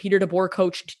issue for Peter DeBoer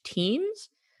coached teams.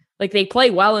 Like they play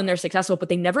well and they're successful, but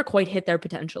they never quite hit their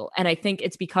potential. And I think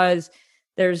it's because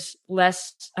there's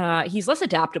less, he's less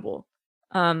adaptable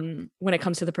when it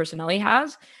comes to the personnel he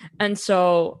has. And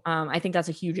so I think that's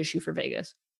a huge issue for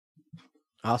Vegas.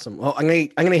 Awesome. Well, I'm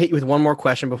gonna hit you with one more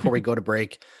question before we go to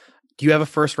break. Do you have a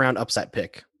first round upset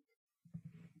pick?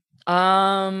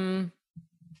 Minnesota.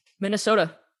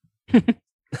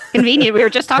 Convenient. We were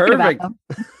just talking about them.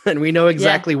 And we know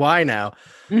exactly why now.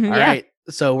 Mm-hmm, All right.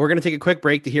 So we're going to take a quick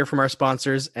break to hear from our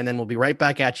sponsors, and then we'll be right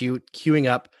back at you, queuing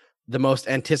up the most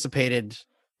anticipated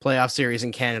playoff series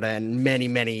in Canada in many,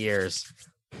 many years.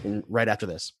 Right after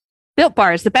this. Built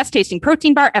Bar is the best tasting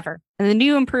protein bar ever, and the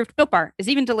new improved Built Bar is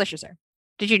even deliciouser.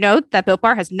 Did you know that Built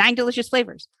Bar has 9 delicious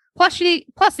flavors, plus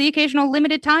the occasional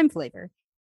limited time flavor?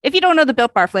 If you don't know the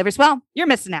Built Bar flavors, well, you're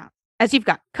missing out, as you've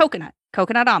got coconut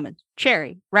almond,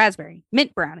 cherry, raspberry,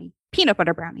 mint brownie, peanut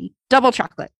butter brownie, double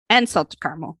chocolate, and salted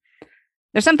caramel.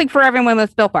 There's something for everyone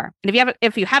with Built Bar. And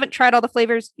if you haven't tried all the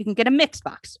flavors, you can get a mix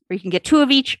box where you can get 2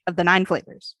 of each of the 9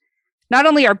 flavors. Not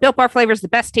only are Built Bar flavors the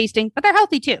best tasting, but they're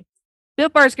healthy too.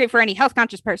 Built Bar is great for any health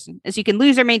conscious person, as you can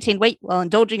lose or maintain weight while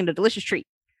indulging in a delicious treat.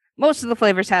 Most of the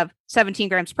flavors have 17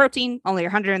 grams protein, only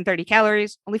 130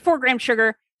 calories, only 4 grams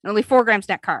sugar, and only 4 grams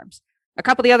net carbs. A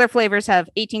couple of the other flavors have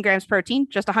 18 grams protein,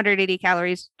 just 180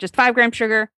 calories, just 5 grams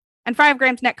sugar, and 5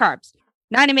 grams net carbs.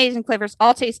 9 amazing flavors,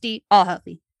 all tasty, all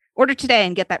healthy. Order today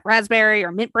and get that raspberry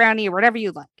or mint brownie or whatever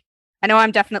you like. I know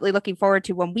I'm definitely looking forward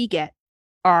to when we get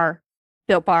our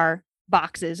Built Bar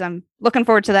boxes. I'm looking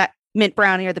forward to that mint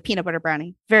brownie or the peanut butter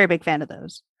brownie. Very big fan of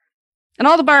those. And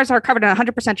all the bars are covered in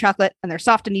 100% chocolate, and they're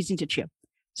soft and easy to chew.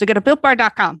 So go to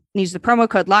BuiltBar.com and use the promo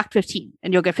code LOCKED15,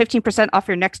 and you'll get 15% off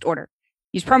your next order.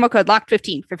 Use promo code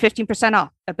LOCKED15 for 15%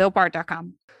 off at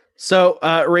BuiltBar.com. So,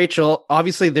 Rachel,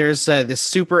 obviously there's this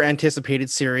super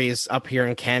anticipated series up here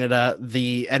in Canada,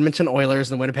 the Edmonton Oilers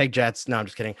and the Winnipeg Jets. No, I'm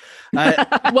just kidding.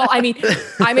 Well, I mean,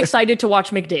 I'm excited to watch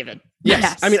McDavid.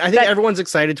 Yes. I mean, I think everyone's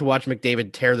excited to watch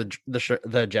McDavid tear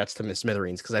the Jets to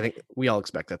smithereens because I think we all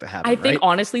expect that to happen. I think right?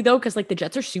 honestly though, because like the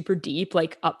Jets are super deep,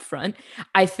 like up front,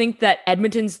 I think that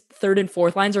Edmonton's third and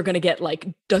fourth lines are going to get like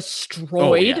destroyed.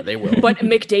 Oh, yeah, they will. But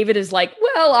McDavid is like,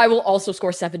 well, I will also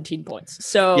score 17 points.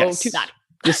 So Yes. too bad.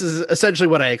 This is essentially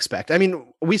what I expect. I mean,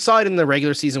 we saw it in the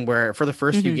regular season where for the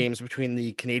first few games between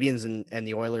the Canadians and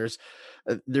the Oilers,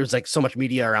 there's like so much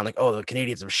media around like, oh, the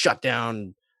Canadians have shut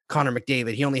down Connor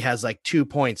McDavid. He only has like 2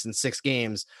 points in 6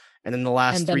 games. And then the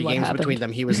last 3 games between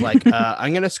them, he was like,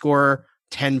 I'm going to score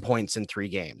 10 points in 3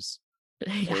 games.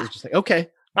 Yeah. It was just like, okay,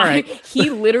 all right. He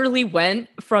literally went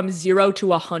from 0 to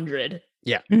 100.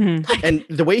 Yeah. And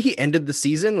the way he ended the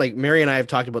season, like Mary and I have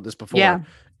talked about this before,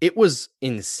 it was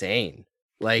insane.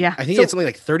 Like, I think he had something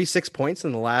like 36 points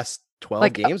in the last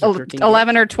 12 games or 13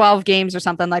 11 or 12 games or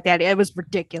something like that. It was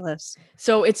ridiculous.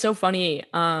 So it's so funny.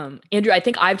 Andrew, I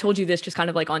think I've told you this just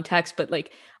kind of like on text, but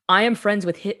like I am friends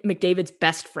with McDavid's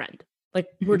best friend. Like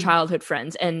we're childhood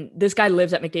friends. And this guy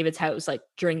lives at McDavid's house like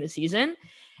during the season.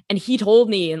 And he told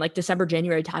me in like December,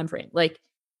 January timeframe, like,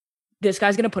 this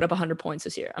guy's going to put up 100 points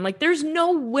this year. I'm like, there's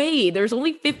no way. There's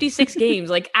only 56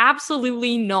 games. Like,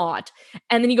 absolutely not.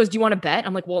 And then he goes, do you want to bet?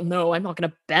 I'm like, well, no, I'm not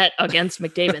going to bet against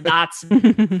McDavid. That's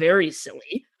very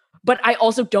silly. But I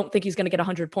also don't think he's going to get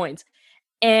 100 points.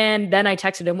 And then I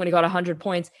texted him when he got 100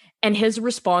 points. And his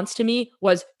response to me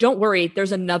was, don't worry,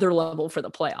 there's another level for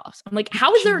the playoffs. I'm like,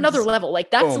 how is there another level?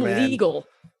 Like, that's illegal.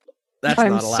 That's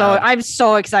not allowed. I'm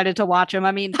so excited to watch him.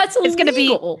 I mean, it's going to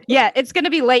be, it's going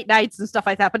to be late nights and stuff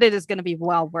like that, but it is going to be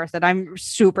well worth it. I'm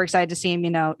super excited to see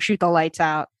him, shoot the lights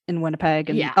out in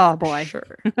Winnipeg. And oh boy,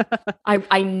 sure.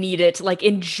 I need it, like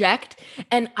inject.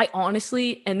 And I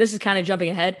honestly, and this is kind of jumping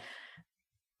ahead,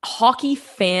 hockey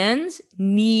fans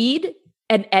need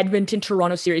an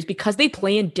Edmonton-Toronto series because they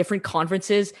play in different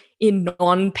conferences in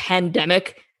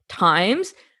non-pandemic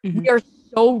times. We are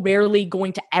so rarely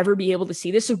going to ever be able to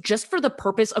see this. So just for the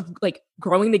purpose of like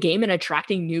growing the game and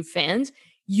attracting new fans,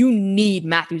 you need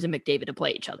Matthews and McDavid to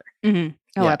play each other. Oh,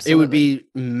 absolutely. It would be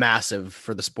massive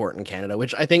for the sport in Canada,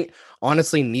 which I think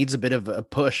honestly needs a bit of a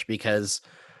push because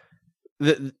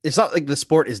it's not like the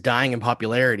sport is dying in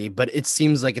popularity, but it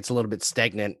seems like it's a little bit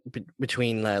stagnant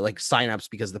between like signups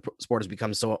because the sport has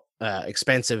become so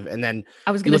expensive. And then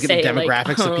I was going to say the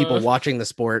demographics of people watching the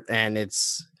sport, and it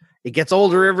gets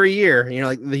older every year.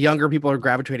 Like the younger people are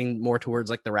gravitating more towards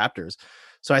like the Raptors.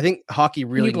 So I think hockey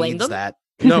really needs that.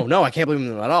 No, I can't blame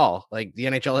them at all. Like the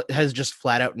NHL has just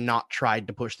flat out not tried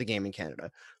to push the game in Canada.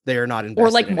 They are not invested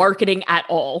or like marketing at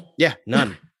all. Yeah,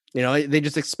 none. They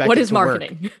just expect what it is to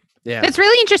marketing? Work. Yeah, it's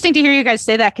really interesting to hear you guys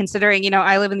say that, considering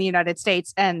I live in the United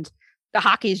States and the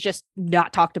hockey is just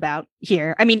not talked about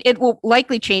here. I mean, it will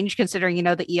likely change considering,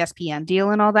 the ESPN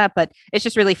deal and all that, but it's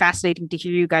just really fascinating to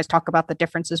hear you guys talk about the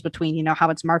differences between,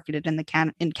 how it's marketed in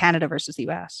in Canada versus the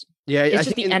US. Yeah, it's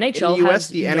just the NHL. In the US,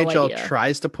 the NHL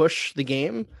tries to push the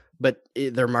game, but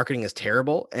their marketing is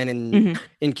terrible. And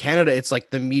in Canada, it's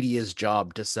like the media's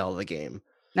job to sell the game.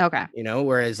 Okay.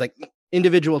 Whereas like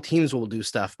individual teams will do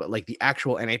stuff, but like the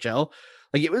actual NHL,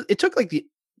 like it took like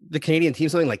the Canadian team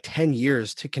something like 10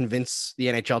 years to convince the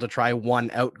NHL to try one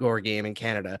outdoor game in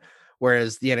Canada,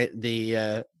 whereas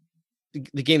the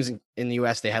games in the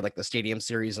US, they had like the Stadium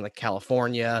Series in like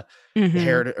California, the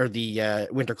Heritage or the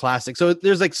Winter Classic. So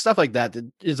there's like stuff like that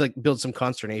is like build some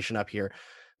consternation up here.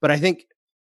 But I think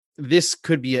this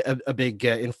could be a big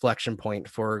inflection point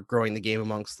for growing the game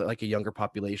amongst like a younger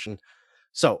population.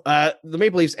 So the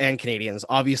Maple Leafs and Canadians,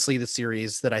 obviously the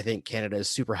series that I think Canada is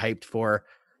super hyped for.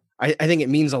 I think it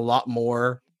means a lot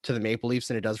more to the Maple Leafs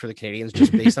than it does for the Canadians,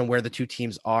 just based on where the two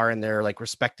teams are in their like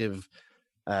respective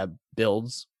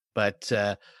builds. But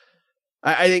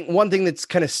I think one thing that's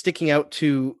kind of sticking out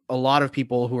to a lot of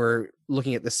people who are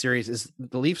looking at this series is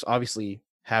the Leafs obviously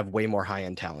have way more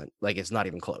high-end talent. Like it's not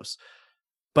even close.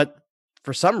 But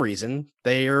for some reason,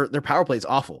 their power play is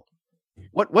awful.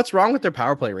 What's wrong with their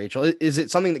power play, Rachel? Is it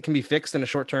something that can be fixed in a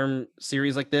short-term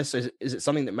series like this? Is it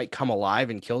something that might come alive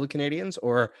and kill the Canadians?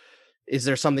 Or is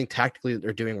there something tactically that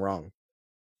they're doing wrong?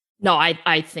 No,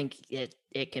 I think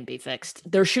it can be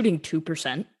fixed. They're shooting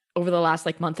 2% over the last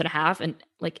like month and a half. And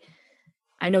like,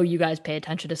 I know you guys pay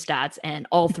attention to stats, and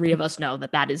all three of us know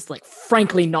that is like,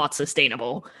 frankly, not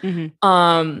sustainable.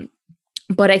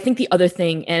 But I think the other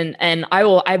thing, and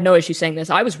I have no issue saying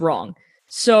this, I was wrong.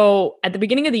 So at the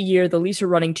beginning of the year, the Leafs were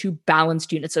running 2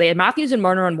 balanced units. So they had Matthews and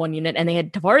Marner on one unit, and they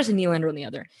had Tavares and Nylander on the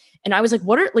other. And I was like,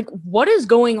 what is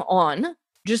going on?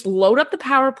 Just load up the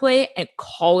power play and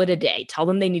call it a day. Tell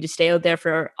them they need to stay out there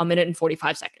for 1 minute and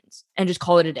 45 seconds and just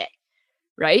call it a day.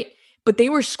 Right? But they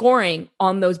were scoring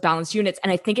on those balanced units.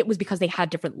 And I think it was because they had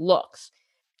different looks.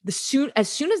 as soon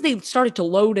as they started to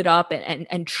load it up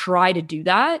and try to do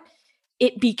that,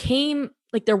 it became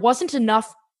like there wasn't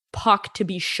enough puck to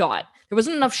be shot. There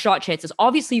wasn't enough shot chances.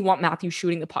 Obviously, you want Matthews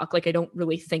shooting the puck. Like, I don't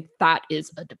really think that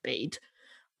is a debate.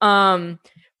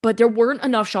 But there weren't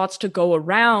enough shots to go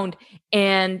around,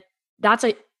 and that's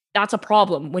a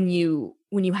problem when you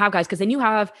have guys, because then you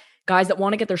have guys that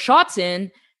want to get their shots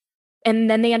in, and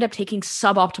then they end up taking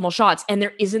suboptimal shots, and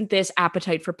there isn't this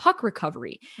appetite for puck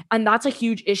recovery, and that's a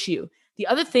huge issue. The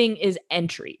other thing is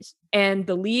entries, and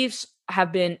the Leafs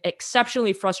have been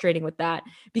exceptionally frustrating with that,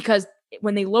 because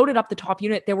when they loaded up the top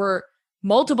unit, there were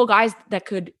multiple guys that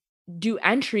could do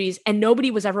entries and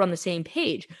nobody was ever on the same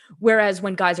page. Whereas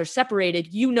when guys are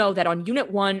separated, you know that on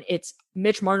unit 1, it's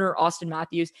Mitch Marner, Austin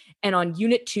Matthews, and on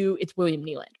unit 2, it's William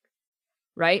Nylander,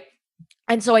 right?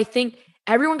 And so I think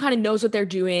everyone kind of knows what they're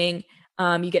doing.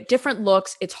 You get different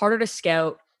looks. It's harder to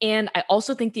scout. And I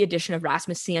also think the addition of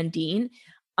Rasmus Sandin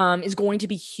is going to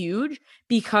be huge,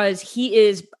 because he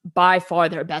is by far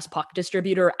their best puck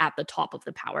distributor at the top of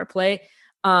the power play.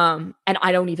 And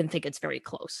I don't even think it's very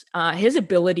close. His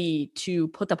ability to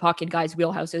put the puck in guys'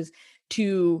 wheelhouses,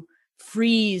 to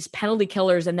freeze penalty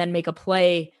killers and then make a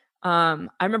play. I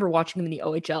remember watching him in the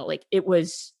OHL. Like, it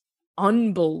was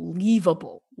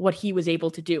unbelievable what he was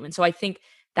able to do. And so I think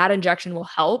that injection will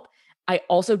help. I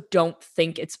also don't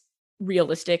think it's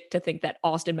realistic to think that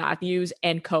Austin Matthews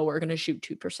and co are going to shoot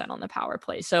 2% on the power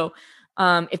play. So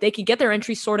if they can get their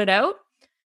entry sorted out,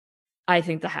 I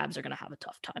think the Habs are going to have a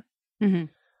tough time. Mm-hmm.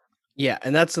 Yeah,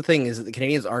 and that's the thing, is that the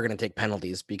Canadians are going to take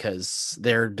penalties because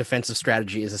their defensive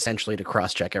strategy is essentially to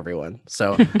cross-check everyone.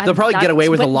 So they'll probably get away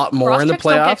with a lot more in the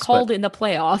playoffs. Don't get called in the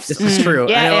playoffs. This is true.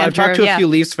 Yeah, I know, I've talked to a yeah. few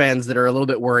Leafs fans that are a little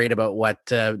bit worried about what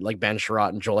like Ben Sherratt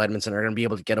and Joel Edmondson are going to be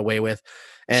able to get away with.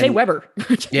 And Shea Weber.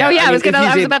 Yeah, I was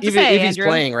about to say, if he's Andrew.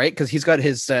 playing, right? Because he's got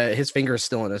his fingers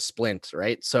still in a splint,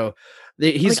 right? So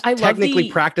he's I love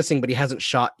technically practicing, but he hasn't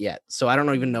shot yet. So I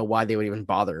don't even know why they would even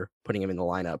bother putting him in the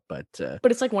lineup. But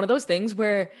it's like one of those things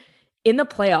where in the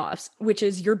playoffs, which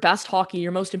is your best hockey,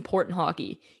 your most important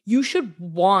hockey, you should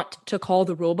want to call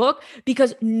the rule book,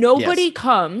 because nobody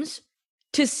comes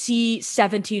to see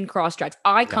 17 cross checks.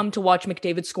 I come to watch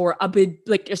McDavid score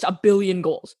just a billion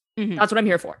goals. Mm-hmm. That's what I'm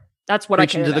here for. That's what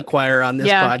preaching I care to the choir on this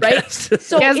podcast. Right?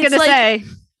 So I was going to say,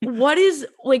 what is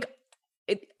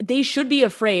they should be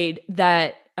afraid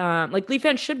that Leaf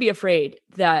fans should be afraid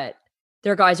that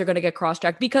their guys are going to get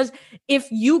cross-checked, because if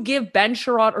you give Ben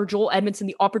Sherratt or Joel Edmondson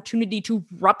the opportunity to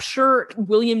rupture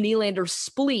William Nylander's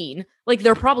spleen,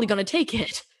 they're probably going to take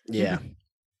it. Yeah.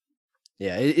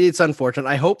 Yeah, it's unfortunate.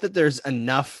 I hope that there's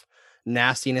enough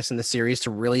nastiness in the series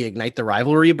to really ignite the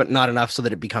rivalry, but not enough so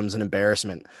that it becomes an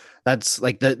embarrassment. That's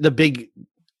like the big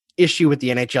issue with the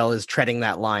NHL, is treading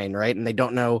that line, right? And they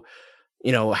don't know,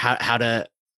 how to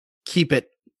keep it,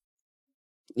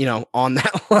 on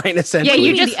that line, essentially.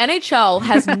 Yeah, the NHL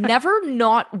has never,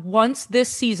 not once this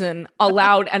season,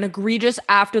 allowed an egregious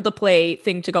after the play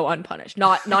thing to go unpunished.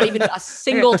 Not even a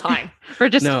single time.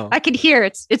 I can hear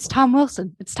it's Tom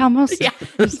Wilson. It's Tom Wilson. Yeah,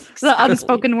 the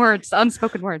unspoken words.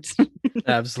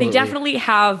 Absolutely. They definitely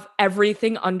have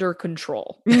everything under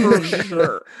control, for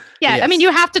sure. Yeah, Yes. I mean,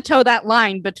 you have to toe that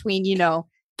line between,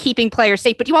 keeping players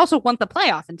safe, but you also want the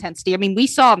playoff intensity. I mean, we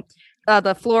saw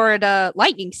the Florida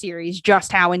Lightning series,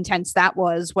 just how intense that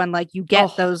was, when you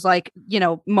get those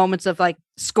moments of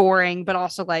scoring, but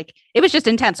also it was just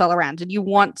intense all around, and you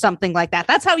want something like that.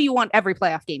 That's how you want every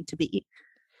playoff game to be.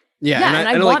 Yeah, and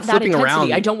I want that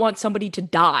intensity. I don't want somebody to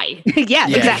die. yeah,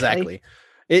 exactly.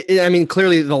 I mean,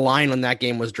 clearly the line on that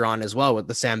game was drawn as well with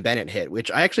the Sam Bennett hit, which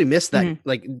I actually missed that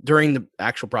during the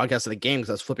actual broadcast of the game, because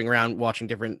I was flipping around watching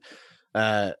different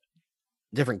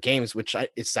games, which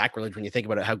is sacrilege when you think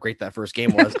about it, how great that first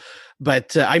game was.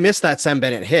 But I missed that Sam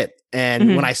Bennett hit.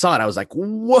 And when I saw it, I was like,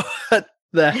 what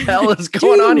the hell is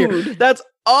going on here? That's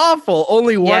awful.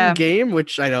 Only one game,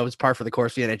 which I know is par for the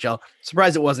course for the NHL.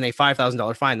 Surprised it wasn't a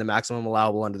 $5,000 fine, the maximum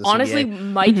allowable under the Honestly,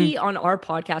 CBA. Mikey on our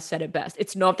podcast said it best.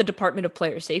 It's not the Department of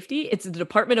Player Safety. It's the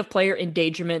Department of Player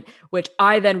Endangerment, which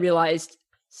I then realized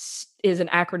is an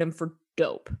acronym for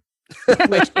DOPE,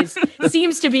 which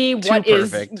seems to be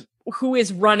who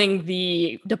is running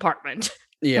the department.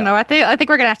 Yeah. No, I think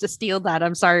we're gonna have to steal that.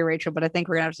 I'm sorry, Rachel, but I think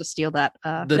we're gonna have to steal that.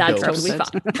 That's totally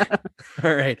fine.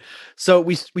 All right. So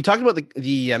we talked about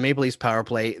the Maple Leafs power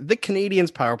play. The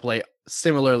Canadians power play,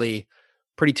 similarly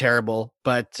pretty terrible,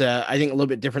 but I think a little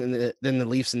bit different than the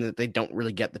Leafs in that they don't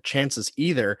really get the chances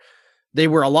either. They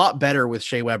were a lot better with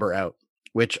Shea Weber out,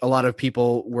 which a lot of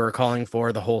people were calling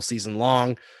for the whole season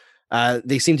long.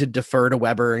 They seem to defer to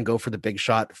Weber and go for the big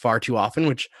shot far too often,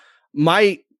 which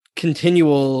my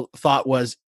continual thought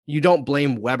was, you don't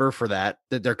blame Weber for that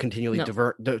they're continually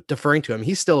deferring to him.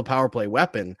 He's still a power play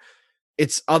weapon.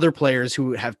 It's other players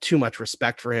who have too much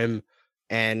respect for him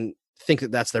and think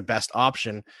that that's their best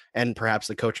option, and perhaps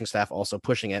the coaching staff also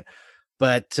pushing it.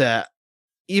 But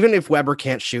even if Weber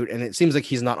can't shoot, and it seems like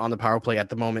he's not on the power play at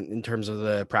the moment in terms of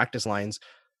the practice lines,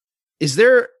 is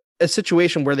there a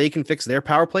situation where they can fix their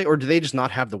power play, or do they just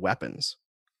not have the weapons?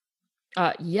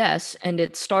 Yes, and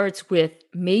it starts with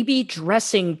maybe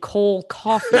dressing Cole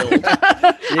Caulfield.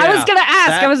 I was gonna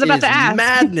ask. I was about to ask.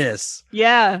 Madness.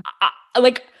 Yeah.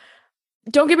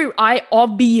 Don't get me wrong, I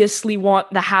obviously want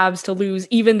the Habs to lose,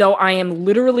 even though I am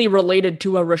literally related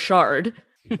to a Richard.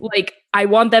 I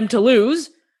want them to lose.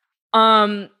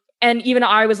 And even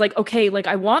I was like, okay,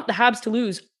 I want the Habs to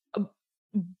lose.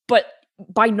 But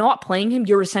by not playing him,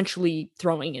 you're essentially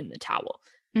throwing in the towel.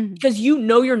 Because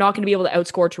you're not going to be able to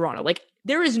outscore Toronto.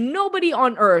 There is nobody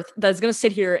on earth that's going to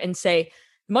sit here and say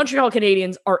Montreal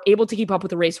Canadiens are able to keep up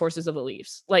with the racehorses of the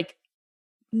Leafs.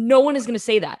 No one is going to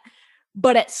say that.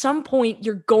 But at some point,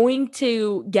 you're going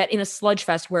to get in a sludge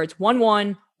fest where it's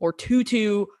 1-1 or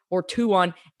 2-2 or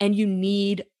 2-1, and you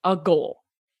need a goal.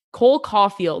 Cole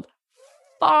Caulfield,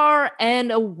 far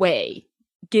and away,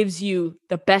 gives you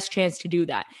the best chance to do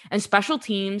that. And special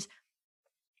teams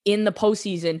in the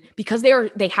postseason, because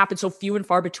they happen so few and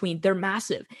far between, they're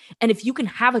massive. And if you can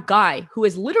have a guy who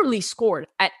has literally scored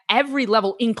at every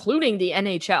level, including the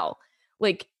NHL,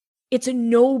 it's a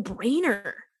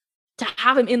no-brainer to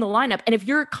have him in the lineup. And if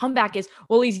your comeback is,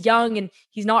 well, he's young and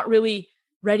he's not really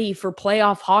ready for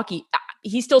playoff hockey,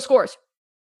 he still scores.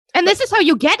 And this is how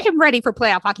you get him ready for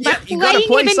playoff hockey. Yeah, you gotta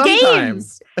play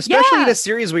sometimes. Especially in a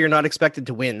series where you're not expected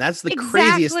to win. That's the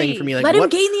craziest thing for me. Let him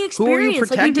gain the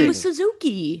experience like we did with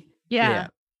Suzuki. Yeah.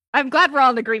 I'm glad we're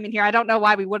all in agreement here. I don't know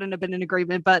why we wouldn't have been in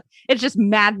agreement, but it's just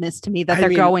madness to me that they're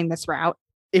going this route.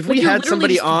 If we had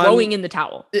somebody on throwing in the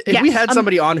towel, if we had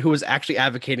somebody on who was actually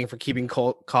advocating for keeping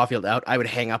Caulfield out, I would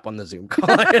hang up on the Zoom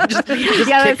call. just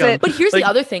that's it. But here's the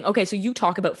other thing. Okay, so you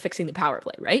talk about fixing the power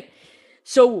play, right?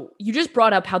 So you just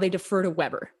brought up how they defer to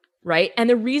Weber, right? And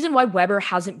the reason why Weber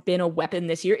hasn't been a weapon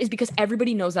this year is because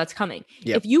everybody knows that's coming.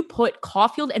 Yep. If you put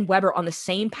Caulfield and Weber on the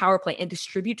same power play and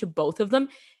distribute to both of them,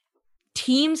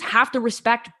 teams have to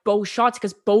respect both shots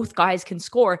because both guys can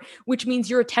score, which means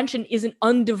your attention isn't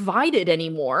undivided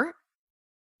anymore,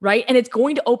 right? And it's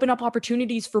going to open up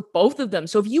opportunities for both of them.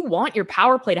 So if you want your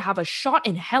power play to have a shot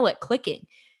in hell at clicking,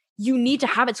 you need to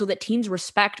have it so that teams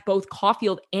respect both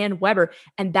Caulfield and Weber.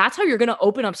 And that's how you're going to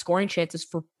open up scoring chances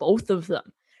for both of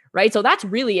them, right? So that's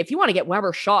really, if you want to get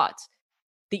Weber shots,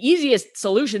 the easiest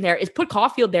solution there is put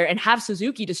Caulfield there and have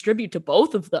Suzuki distribute to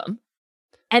both of them.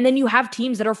 And then you have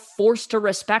teams that are forced to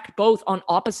respect both on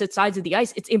opposite sides of the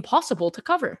ice. It's impossible to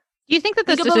cover. Do you think that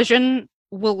this decision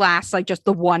will last just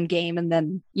the one game and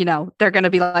then, they're going to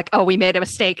be like, oh, we made a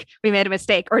mistake.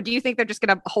 Or do you think they're just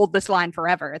going to hold this line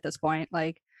forever at this point?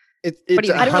 It's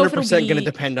 100% going to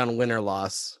depend on win or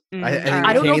loss.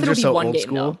 I don't know if it'll be one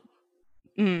game though.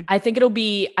 I think it'll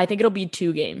be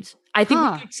 2 games. I think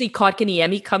we could see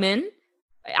Kotkaniemi come in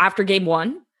after game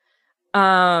 1.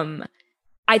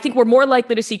 I think we're more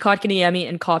likely to see Kotkaniemi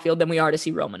and Caulfield than we are to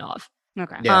see Romanov.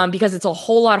 Okay. Yeah. Because it's a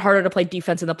whole lot harder to play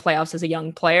defense in the playoffs as a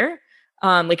young player.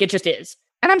 It just is.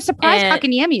 And I'm surprised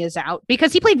Kotkaniemi is out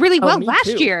because he played really well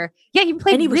last year. Yeah, he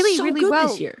played really well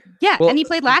this year. Yeah, and he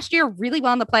played last year really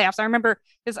well in the playoffs. I remember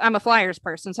because I'm a Flyers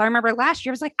person, so I remember last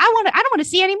year I was like, I don't want to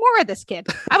see any more of this kid.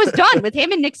 I was done with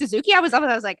him and Nick Suzuki. I was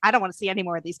like, I don't want to see any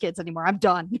more of these kids anymore. I'm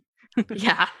done.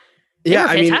 Yeah. Yeah,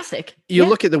 fantastic. You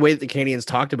look at the way that the Canadiens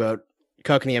talked about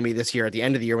Kotkaniemi this year at the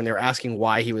end of the year when they were asking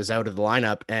why he was out of the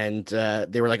lineup, and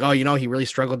they were like, oh, he really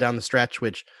struggled down the stretch,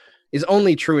 which is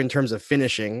only true in terms of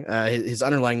finishing. His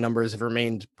underlying numbers have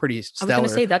remained pretty stellar. I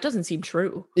was going to say, that doesn't seem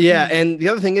true. Yeah, and the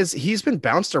other thing is he's been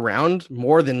bounced around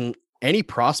more than any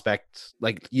prospect,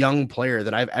 young player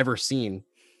that I've ever seen.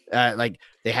 They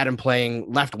had him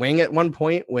playing left wing at one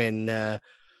point when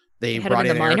they brought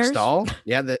in Eric Stahl.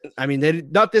 Yeah, they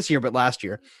did not this year, but last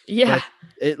year. Yeah,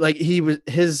 but he was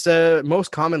his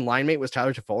most common line mate was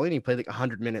Tyler Toffoli, and he played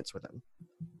 100 minutes with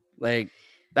him.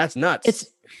 That's nuts.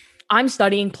 I'm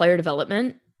studying player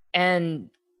development, and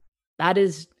that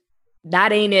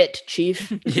ain't it,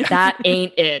 Chief. Yeah. That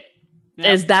ain't it.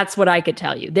 Yeah. That's what I could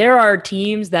tell you. There are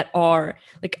teams that are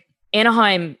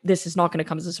Anaheim. This is not going to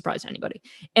come as a surprise to anybody.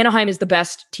 Anaheim is the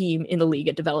best team in the league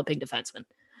at developing defensemen.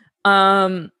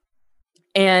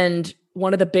 And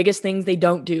one of the biggest things they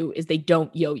don't do is they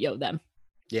don't yo-yo them.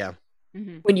 Yeah.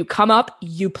 Mm-hmm. When you come up,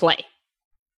 you play.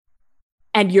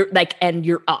 And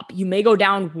you're up. You may go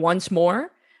down once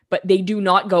more, but they do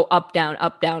not go up, down,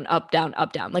 up, down, up, down,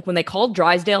 up, down. When they called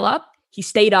Drysdale up, he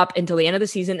stayed up until the end of the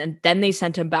season, and then they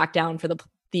sent him back down for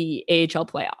the AHL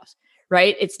playoffs,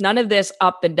 right? It's none of this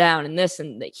up and down and this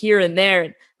and here and there.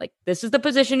 And like, this is the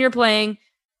position you're playing.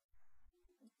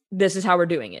 This is how we're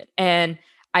doing it. And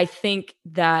I think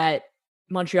that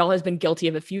Montreal has been guilty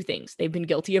of a few things. They've been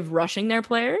guilty of rushing their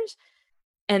players,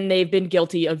 and they've been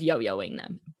guilty of yo-yoing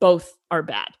them. Both are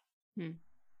bad.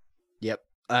 Yep.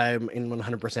 I'm in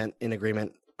 100% in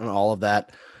agreement on all of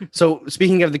that. So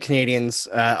speaking of the Canadians,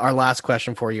 our last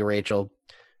question for you, Rachel,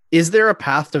 is there a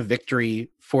path to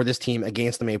victory for this team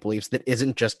against the Maple Leafs that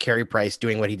isn't just Carey Price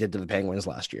doing what he did to the Penguins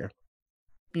last year?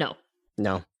 No.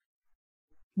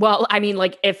 Well, I mean,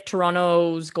 like, if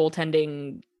Toronto's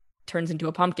goaltending turns into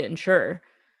a pumpkin, sure.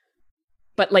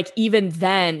 But like, even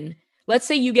then, let's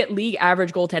say you get league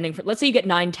average goaltending. Let's say you get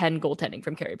 9-10 goaltending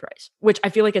from Carey Price, which I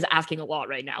feel like is asking a lot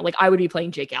right now. Like, I would be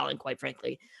playing Jake Allen, quite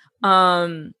frankly.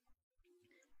 And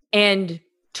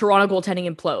Toronto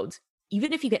goaltending implodes.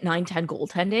 Even if you get 9-10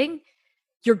 goaltending,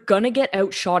 you're going to get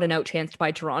outshot and outchanced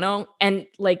by Toronto. And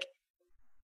like,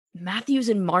 Matthews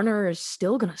and Marner are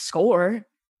still going to score.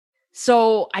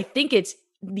 So I think it's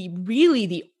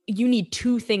you need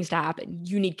two things to happen.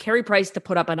 You need Carey Price to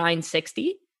put up a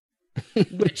 960,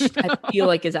 which I feel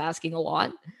like is asking a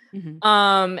lot.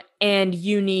 Mm-hmm. And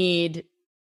you need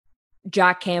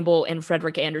Jack Campbell and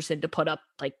Frederick Anderson to put up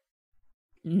like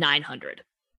 900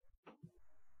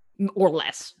 or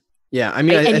less. Yeah, I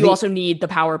mean, and I you think also need the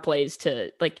power plays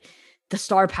to like the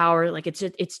star power. Like,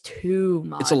 it's too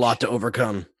much. it's a lot to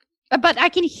overcome. But I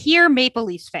can hear Maple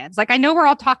Leafs fans. Like, I know we're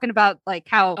all talking about like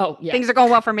how things are going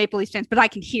well for Maple Leafs fans, but I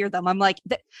can hear them. I'm like,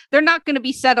 they're not going to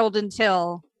be settled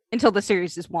until the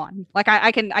series is won. Like,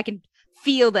 I can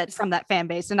feel that from that fan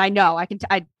base, and I know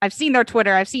I've seen their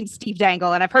Twitter, I've seen Steve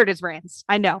Dangle, and I've heard his rants.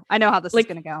 I know how this is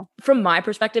going to go. From my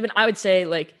perspective, and I would say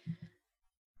like,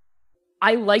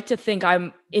 I like to think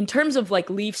I'm, in terms of like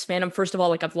Leafs fandom, first of all,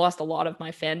 like, I've lost a lot of my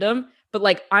fandom, but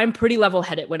like, I'm pretty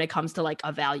level-headed when it comes to like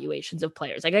evaluations of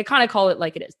players. Like, I kind of call it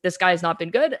like it is. This guy has not been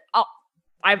good.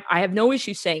 I have no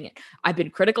issue saying it. I've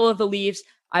been critical of the Leafs.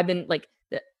 I've been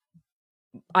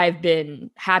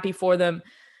happy for them.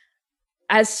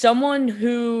 As someone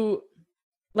who,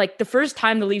 like, the first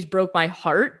time the Leafs broke my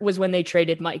heart was when they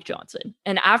traded Mike Johnson.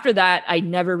 And after that, I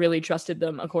never really trusted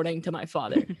them, according to my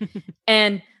father.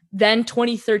 And then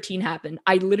 2013 happened.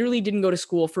 I literally didn't go to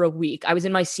school for a week. I was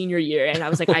in my senior year, and I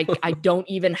was like, I don't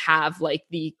even have like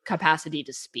the capacity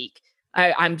to speak.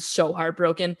 I'm so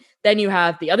heartbroken. Then you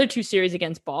have the other two series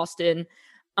against Boston.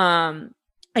 And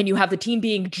you have the team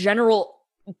being general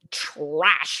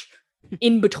trash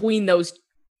in between those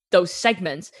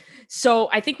segments. So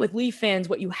I think with Leaf fans,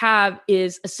 what you have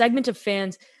is a segment of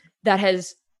fans that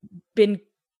has been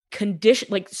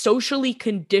conditioned, like socially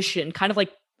conditioned, kind of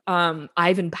like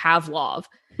Ivan Pavlov.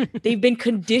 They've been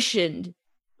conditioned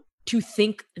to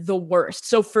think the worst.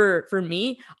 So for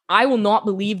me, I will not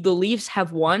believe the Leafs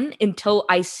have won until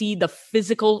I see the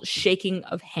physical shaking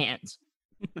of hands.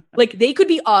 Like, they could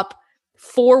be up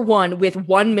 4-1 with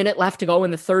 1 minute left to go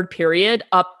in the third period,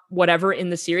 up whatever in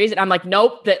the series, and I'm like,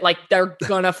 nope, that like they're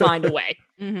gonna find a way.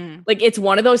 Mm-hmm. Like, it's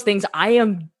one of those things. I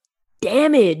am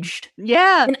damaged.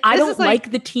 Yeah. And I don't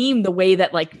like the team the way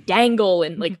that like Dangle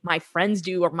and like my friends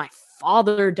do, or my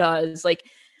father does. Like,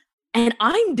 and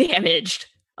I'm damaged.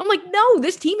 I'm like, no,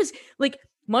 this team is like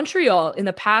Montreal in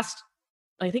the past.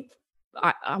 I think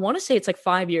I want to say it's like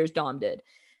 5 years. Dom did.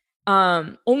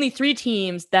 Only 3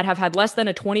 teams that have had less than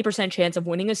a 20% chance of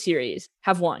winning a series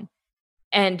have won.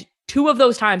 And 2 of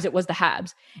those times it was the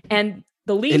Habs. And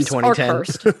the Leafs are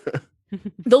cursed.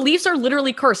 The Leafs are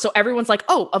literally cursed. So everyone's like,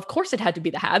 oh, of course it had to be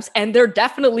the Habs. And they're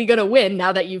definitely going to win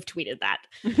now that you've tweeted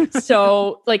that.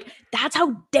 So like, that's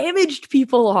how damaged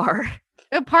people are.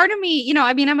 A part of me,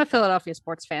 I mean, I'm a Philadelphia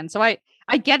sports fan, so I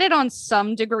get it on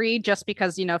some degree, just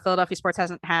because, Philadelphia sports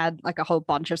hasn't had like a whole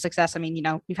bunch of success. I mean,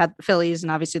 you've had the Phillies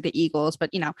and obviously the Eagles, but,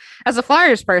 as a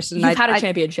Flyers person, you've had a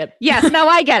championship. Yes, no,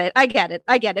 I get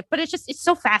it. But it's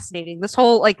so fascinating. This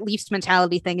whole like Leafs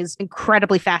mentality thing is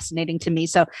incredibly fascinating to me.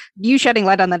 So you shedding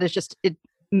light on that is just, it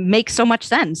makes so much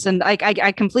sense. And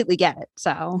I completely get it.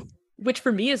 So, which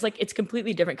for me is like, it's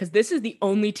completely different, because this is the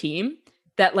only team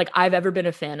that like I've ever been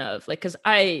a fan of. Like, because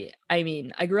I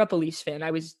mean, I grew up a Leafs fan.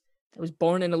 I was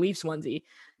born in a Leafs onesie.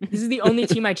 This is the only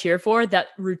team I cheer for that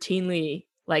routinely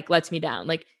like lets me down.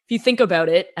 Like, if you think about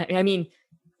it, I mean,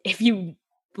 if you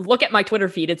look at my Twitter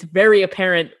feed, it's very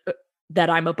apparent that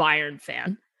I'm a Bayern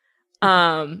fan.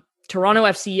 Toronto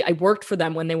FC, I worked for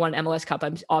them when they won MLS Cup.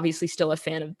 I'm obviously still a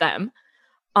fan of them.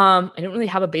 I don't really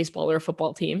have a baseball or a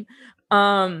football team.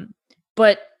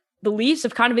 But the Leafs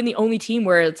have kind of been the only team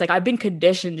where it's like I've been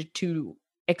conditioned to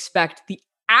expect the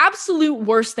absolute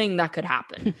worst thing that could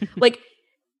happen. Like,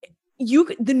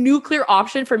 the nuclear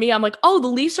option for me, I'm like, oh, the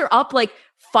Leafs are up like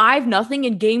 5-0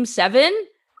 in game 7.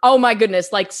 Oh my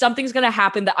goodness, like something's going to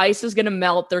happen. The ice is going to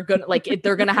melt. They're going to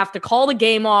they're going to have to call the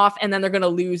game off, and then they're going to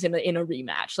lose in a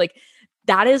rematch. Like,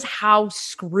 that is how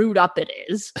screwed up it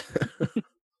is.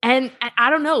 And I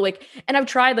don't know, like, and I've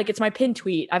tried, like, it's my pinned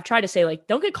tweet. I've tried to say, like,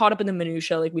 don't get caught up in the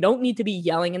minutia. Like, we don't need to be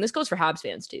yelling. And this goes for Habs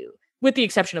fans too, with the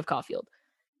exception of Caulfield.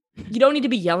 You don't need to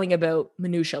be yelling about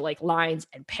minutia, like lines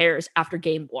and pairs after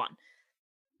game 1.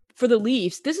 For the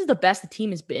Leafs, this is the best the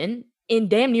team has been in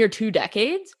damn near 2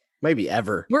 decades. Maybe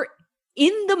ever. We're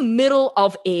in the middle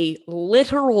of a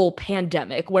literal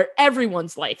pandemic where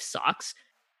everyone's life sucks.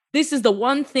 This is the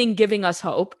one thing giving us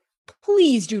hope.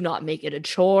 Please do not make it a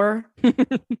chore.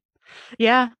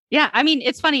 Yeah. I mean,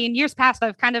 it's funny. In years past,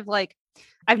 I've kind of like,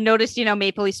 I've noticed,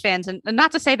 Maple Leafs fans, and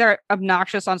not to say they're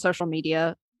obnoxious on social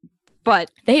media, but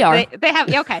they are. They have.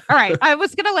 Okay. All right. I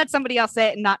was going to let somebody else say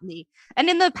it and not me. And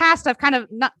in the past, I've kind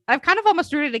of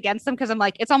almost rooted against them because I'm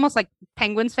like, it's almost like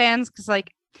Penguins fans, because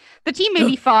like the team may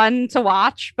be fun to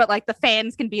watch, but like the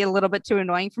fans can be a little bit too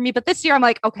annoying for me. But this year I'm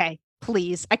like, okay,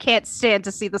 please, I can't stand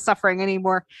to see the suffering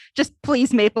anymore. Just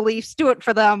please, Maple Leafs, do it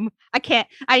for them.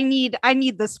 I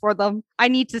need this for them. I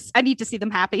need to see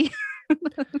them happy.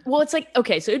 Well, it's like,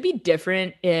 okay, so it'd be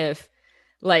different if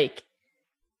like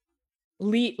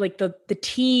the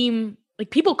team, like,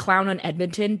 people clown on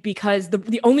Edmonton because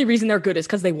the only reason they're good is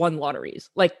because they won lotteries.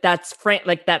 Like, that's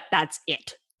that's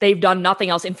it. They've done nothing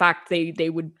else. In fact, they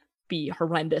would be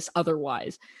horrendous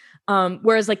otherwise.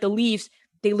 Whereas like the Leafs,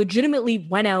 they legitimately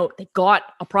went out, they got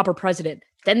a proper president.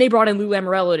 Then they brought in Lou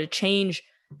Lamoriello to change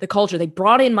the culture. They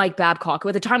brought in Mike Babcock, who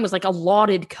at the time was like a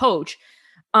lauded coach.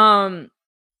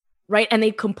 Right. And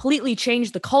they completely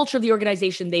changed the culture of the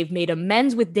organization. They've made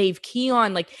amends with Dave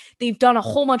Keon. Like, they've done a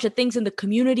whole bunch of things in the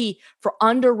community for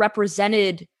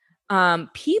underrepresented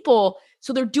people.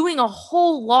 So they're doing a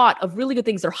whole lot of really good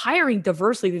things. They're hiring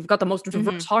diversely. They've got the most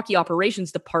diverse hockey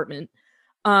operations department.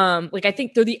 Like, I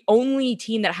think they're the only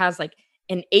team that has like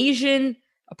an Asian,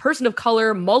 a person of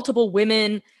color, multiple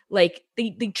women. Like,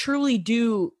 they truly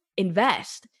do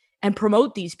invest and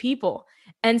promote these people.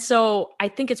 And so I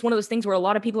think it's one of those things where a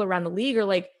lot of people around the league are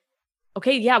like,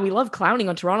 okay, yeah, we love clowning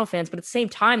on Toronto fans, but at the same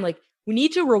time, like, we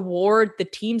need to reward the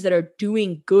teams that are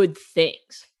doing good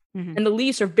things. And the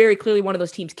Leafs are very clearly one of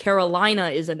those teams. Carolina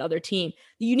is another team.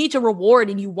 You need to reward,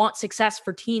 and you want success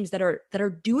for teams that are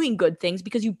doing good things,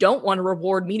 because you don't want to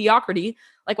reward mediocrity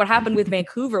like what happened with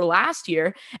Vancouver last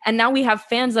year. And now we have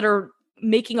fans that are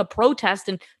making a protest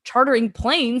and chartering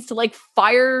planes to like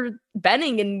fire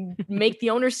Benning and make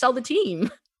the owners sell the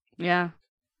team. Yeah.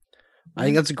 I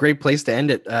think that's a great place to end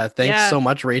it. Thanks so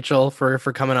much, Rachel, for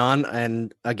coming on.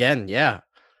 And again,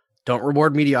 don't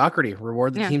reward mediocrity.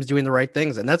 Reward the teams doing the right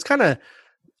things. And that's kind of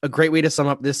a great way to sum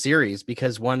up this series,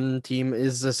 because one team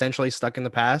is essentially stuck in the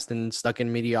past and stuck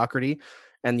in mediocrity,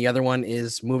 and the other one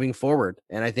is moving forward.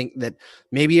 And I think that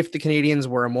maybe if the Canadians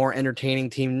were a more entertaining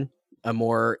team, a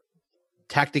more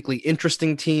tactically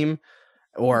interesting team,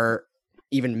 or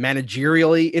even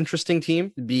managerially interesting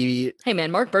team, be... Hey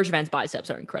man, Mark Bergevin's biceps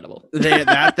are incredible.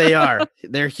 They are.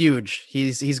 They're huge.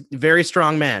 He's a very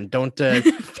strong man. Don't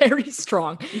very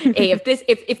strong. Hey, if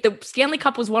the Stanley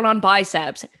Cup was won on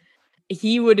biceps,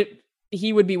 he would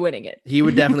be winning it. He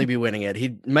would definitely be winning it.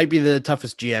 He might be the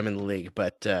toughest GM in the league,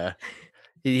 but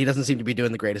he doesn't seem to be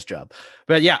doing the greatest job.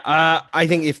 But I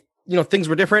think if things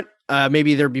were different,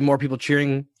 maybe there'd be more people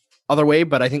cheering other way.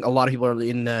 But I think a lot of people are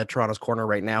in Toronto's corner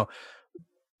right now,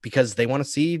 because they want to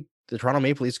see the Toronto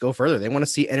Maple Leafs go further. They want to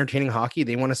see entertaining hockey.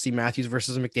 They want to see Matthews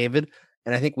versus McDavid.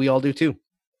 And I think we all do too.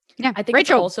 Yeah. I think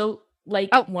Rachel, it's also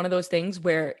like one of those things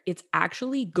where it's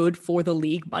actually good for the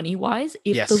league money-wise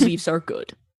if the Leafs are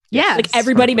good. Yeah. Like,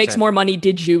 everybody 100%. Makes more money.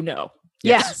 Did you know?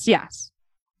 Yes.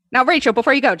 Now, Rachel,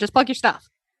 before you go, just plug your stuff.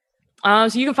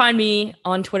 So you can find me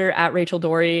on Twitter at Rachel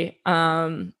Doerrie.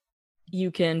 You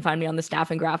can find me on the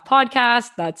Staff and Graph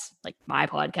podcast. That's like my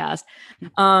podcast.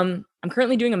 I'm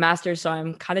currently doing a master's, so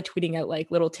I'm kind of tweeting out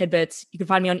like little tidbits. You can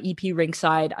find me on EP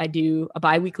Rinkside. I do a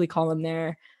bi-weekly column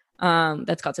there.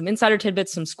 That's got some insider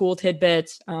tidbits, some school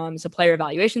tidbits, some player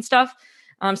evaluation stuff.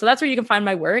 So that's where you can find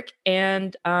my work.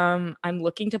 And I'm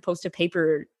looking to post a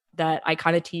paper that I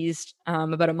kind of teased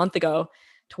about a month ago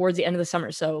towards the end of the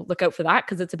summer. So look out for that,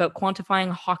 because it's about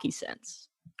quantifying hockey sense.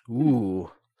 Ooh.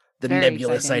 The Very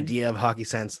nebulous exciting idea of hockey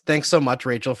sense. Thanks so much,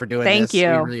 Rachel, for doing this. Thank you.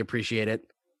 We really appreciate it.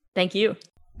 Thank you.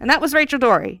 And that was Rachel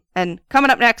Doerrie. And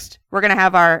coming up next, we're going to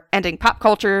have our ending pop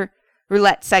culture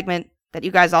roulette segment that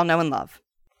you guys all know and love.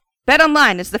 Bet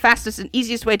Online is the fastest and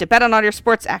easiest way to bet on all your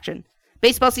sports action.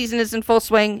 Baseball season is in full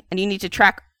swing, and you need to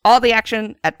track All the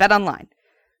action at BetOnline.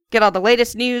 Get all the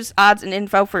latest news, odds, and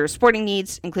info for your sporting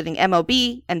needs, including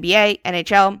MLB, NBA,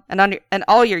 NHL, and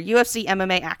all your UFC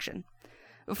MMA action.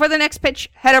 Before the next pitch,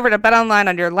 head over to BetOnline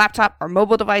on your laptop or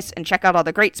mobile device and check out all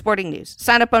the great sporting news,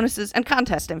 sign-up bonuses, and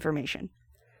contest information.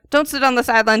 Don't sit on the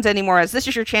sidelines anymore, as this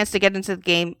is your chance to get into the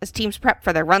game as teams prep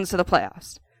for their runs to the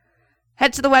playoffs.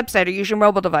 Head to the website or use your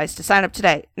mobile device to sign up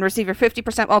today and receive your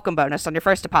 50% welcome bonus on your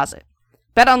first deposit.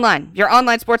 BetOnline, your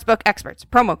online sportsbook experts.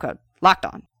 Promo code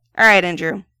LOCKEDON. All right,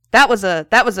 Andrew. That was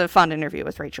a fun interview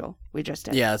with Rachel we just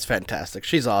did. Yeah, it's fantastic.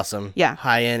 She's awesome. Yeah.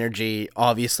 High energy,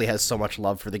 obviously has so much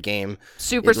love for the game.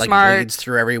 Super smart. Reads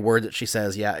through every word that she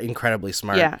says. Yeah, incredibly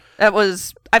smart. Yeah.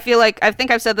 I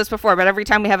think I've said this before, but every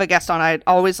time we have a guest on, I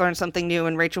always learn something new,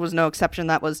 and Rachel was no exception.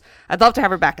 I'd love to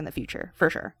have her back in the future, for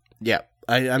sure. Yeah.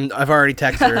 I've already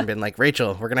texted her and been like,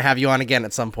 Rachel, we're going to have you on again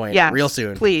at some point. Yeah. Real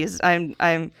soon. Please.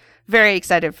 I'm very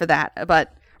excited for that.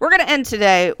 But we're going to end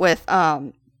today with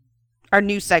our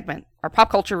new segment, our pop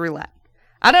culture roulette.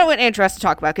 I don't know what Andrew has to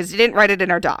talk about because he didn't write it in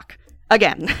our doc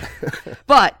again.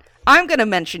 But I'm going to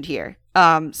mention here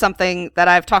something that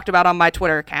I've talked about on my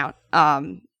Twitter account.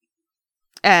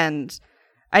 And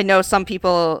I know some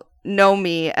people know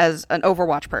me as an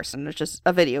Overwatch person, which is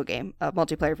a video game, a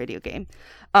multiplayer video game.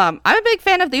 I'm a big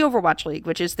fan of the Overwatch League,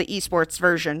 which is the esports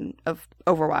version of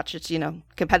Overwatch. It's,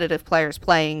 competitive players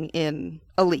playing in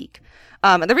a league.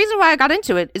 And the reason why I got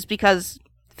into it is because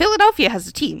Philadelphia has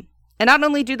a team. And not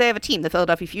only do they have a team, the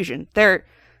Philadelphia Fusion, they're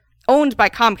owned by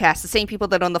Comcast, the same people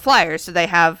that own the Flyers. So they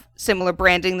have similar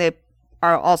branding. They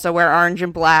are also wear orange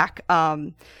and black.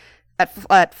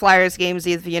 At Flyers games,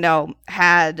 they've,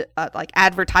 had like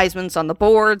advertisements on the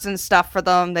boards and stuff for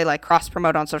them. They cross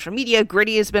promote on social media.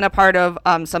 Gritty has been a part of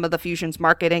some of the Fusion's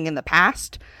marketing in the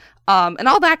past. And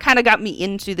all that kind of got me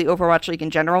into the Overwatch League in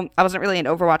general. I wasn't really an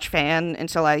Overwatch fan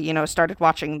until I, started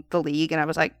watching the league, and I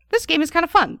was like, this game is kind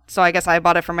of fun. So I guess I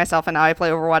bought it for myself, and now I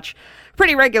play Overwatch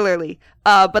pretty regularly.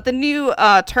 But the new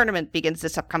tournament begins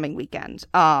this upcoming weekend.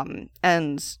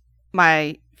 And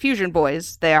my Fusion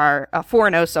boys, they are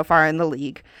 4-0 so far in the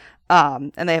league.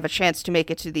 And they have a chance to make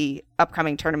it to the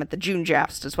upcoming tournament. The June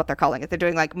Joust is what they're calling it. They're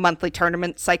doing monthly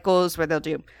tournament cycles where they'll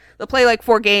play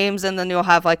 4 games, and then you'll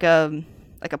have a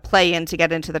play-in to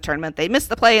get into the tournament. They missed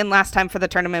the play-in last time for the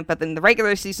tournament, but in the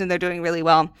regular season, they're doing really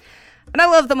well. And I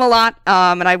love them a lot,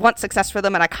 and I want success for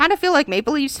them, and I kind of feel like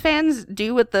Maple Leafs fans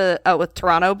do with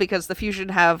Toronto, because the Fusion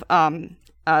have,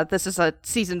 this is a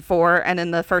season 4, and in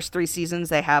the first 3 seasons,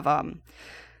 they have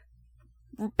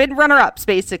been runner-ups,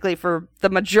 basically, for the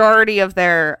majority of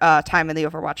their time in the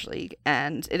Overwatch League,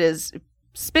 and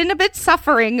it's been a bit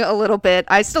suffering a little bit.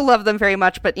 I still love them very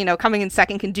much, but, coming in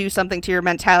second can do something to your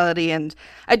mentality, and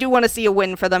I do want to see a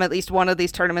win for them, at least one of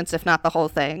these tournaments, if not the whole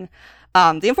thing.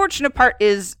 The unfortunate part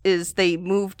is they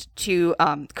moved to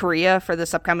Korea for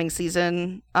this upcoming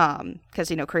season,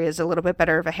 because, Korea is a little bit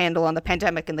better of a handle on the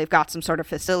pandemic, and they've got some sort of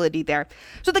facility there.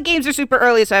 So the games are super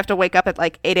early, so I have to wake up at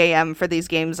 8 a.m. for these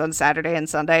games on Saturday and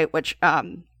Sunday, which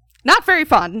not very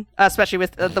fun, especially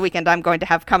with the weekend I'm going to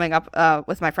have coming up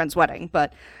with my friend's wedding.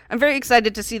 But I'm very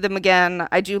excited to see them again.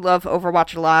 I do love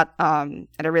Overwatch a lot, and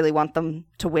I really want them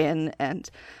to win. And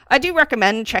I do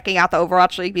recommend checking out the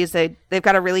Overwatch League, because they've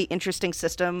got a really interesting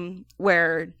system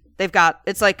where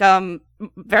it's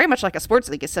very much like a sports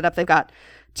league is set up. They've got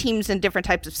teams in different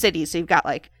types of cities. So you've got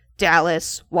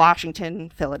Dallas,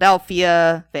 Washington,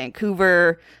 Philadelphia,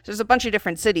 Vancouver. So there's a bunch of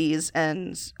different cities,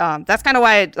 and that's kind of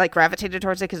why I gravitated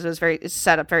towards it, because it's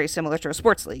set up very similar to a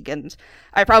sports league, and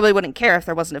I probably wouldn't care if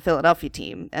there wasn't a Philadelphia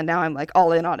team, and now I'm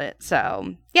all in on it.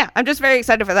 So yeah, I'm just very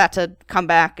excited for that to come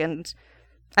back, and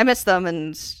I miss them,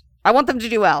 and I want them to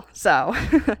do well. So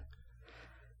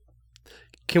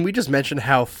Can we just mention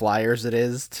how Flyers it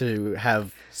is to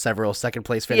have several second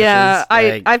place finishes? Yeah,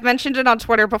 I've mentioned it on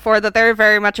Twitter before that they're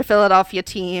very much a Philadelphia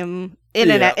team for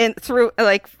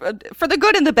the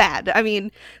good and the bad. I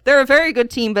mean, they're a very good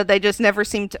team, but they just never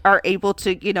are able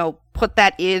to, put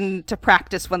that into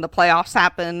practice when the playoffs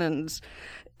happen. And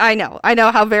I know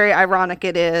how very ironic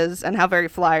it is and how very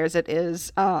Flyers it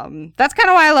is. That's kind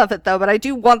of why I love it, though. But I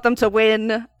do want them to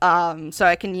win, so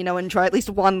I can, enjoy at least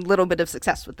one little bit of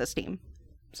success with this team.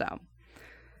 So,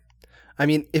 I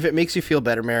mean, if it makes you feel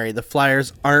better, Mary, the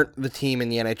Flyers aren't the team in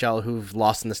the NHL who've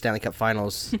lost in the Stanley Cup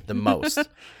Finals the most.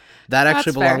 That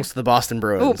actually belongs to the Boston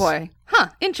Bruins. Oh, boy. Huh.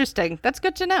 Interesting. That's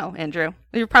good to know, Andrew.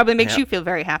 It probably makes you feel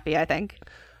very happy, I think.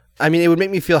 I mean, it would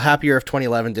make me feel happier if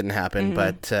 2011 didn't happen,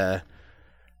 but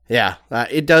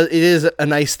it does. It is a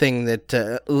nice thing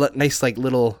that nice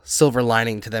little silver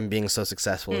lining to them being so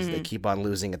successful as they keep on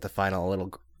losing at the final, a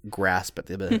little grasp at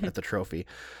the at the trophy.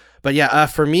 But yeah,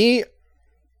 for me,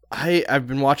 I've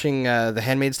been watching The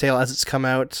Handmaid's Tale as it's come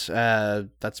out.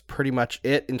 That's pretty much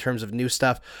it in terms of new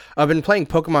stuff. I've been playing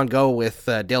Pokemon Go with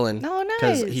Dylan. Oh,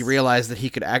 because nice. he realized that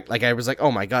he could act like I was like, oh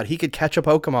my god, he could catch a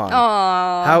Pokemon.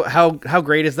 Aww. How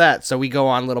great is that? So we go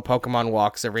on little Pokemon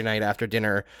walks every night after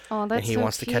dinner, Oh, and he so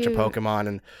wants to catch a cute. Pokemon.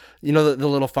 And you know the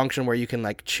little function where you can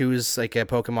like choose like a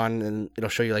Pokemon and it'll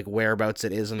show you like whereabouts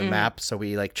it is on the map. So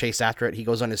we like chase after it. He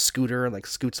goes on his scooter and like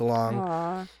scoots along.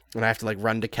 Aw. And I have to like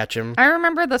run to catch him. I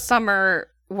remember the summer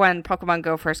when Pokemon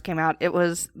Go first came out. It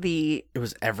was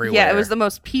everywhere. Yeah, it was the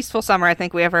most peaceful summer I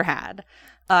think we ever had.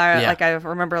 Yeah. Like I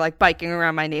remember like biking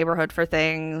around my neighborhood for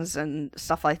things and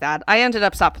stuff like that. I ended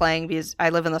up stopped playing because I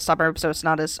live in the suburbs, so it's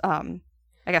not as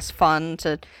I guess fun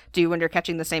to do when you're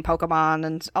catching the same Pokemon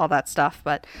and all that stuff.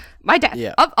 But my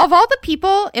dad, of all the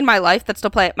people in my life that still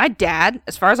play it, my dad,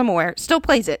 as far as I'm aware, still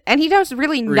plays it, and he knows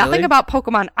really nothing about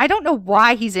Pokemon. I don't know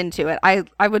why he's into it. I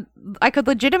could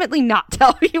legitimately not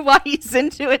tell you why he's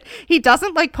into it. He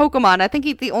doesn't like Pokemon. I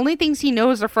think the only things he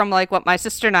knows are from like what my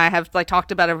sister and I have like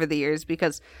talked about over the years,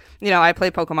 because I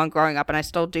played Pokemon growing up and I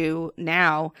still do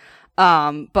now.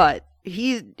 But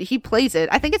he plays it.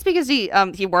 I think it's because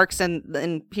he works in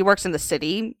the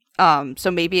city.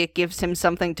 So maybe it gives him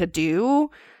something to do.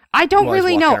 I don't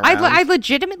really know. I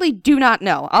legitimately do not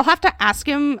know. I'll have to ask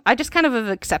him. I just kind of have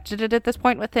accepted it at this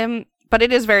point with him. But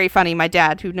it is very funny. My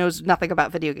dad, who knows nothing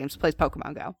about video games, plays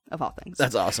Pokemon Go, of all things.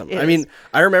 That's awesome. I mean,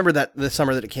 I remember that the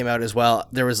summer that it came out as well,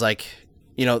 there was like,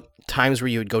 times where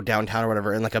you would go downtown or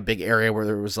whatever in like a big area where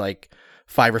there was like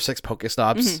 5 or 6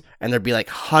 Pokestops, and there'd be like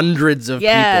hundreds of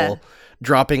people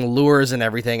dropping lures and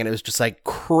everything, and it was just like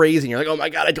crazy. And you're like, oh my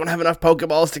god, I don't have enough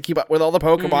Pokeballs to keep up with all the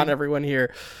Pokemon everyone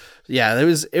here. Yeah, it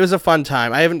was a fun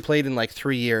time. I haven't played in like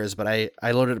 3 years, but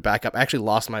I loaded it back up. I actually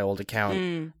lost my old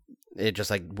account. It just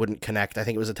like wouldn't connect. I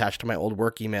think it was attached to my old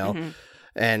work email.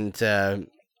 And so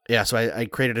I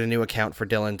created a new account for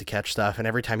Dylan to catch stuff, and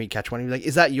every time he'd catch one, he'd be like,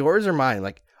 is that yours or mine?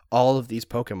 Like, all of these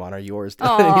Pokemon are yours. And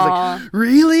he's like,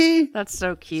 really? That's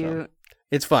so cute. So,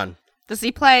 it's fun. Does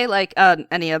he play like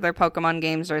any other Pokemon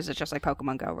games, or is it just like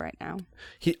Pokemon Go right now?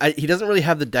 He doesn't really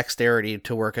have the dexterity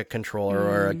to work a controller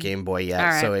or a Game Boy yet.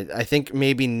 Right. So I think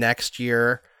maybe next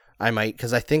year I might,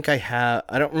 because I think I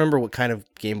don't remember what kind of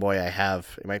Game Boy I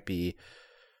have. It might be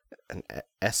an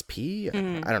SP?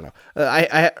 I don't know.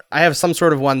 I have some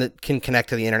sort of one that can connect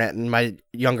to the internet, and my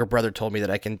younger brother told me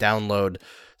that I can download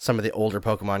some of the older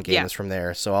Pokemon games from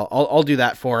there. So I'll do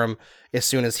that for him as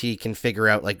soon as he can figure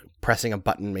out like pressing a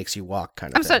button makes you walk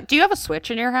kind of thing. So do you have a Switch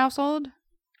in your household?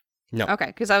 No. Okay,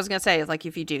 because I was gonna say, like,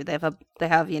 if you do, they have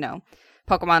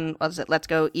Pokemon, what is it, Let's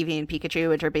Go Eevee and Pikachu,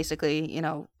 which are basically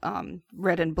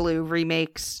red and blue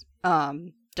remakes,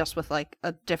 just with like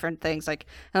different things, like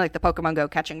the Pokemon Go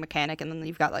catching mechanic, and then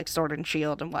you've got like Sword and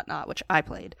Shield and whatnot, which I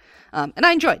played and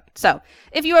I enjoyed. So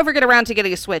if you ever get around to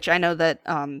getting a Switch, I know that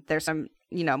there's some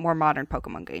more modern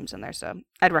Pokemon games in there, so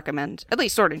I'd recommend at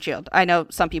least Sword and Shield. I know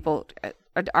some people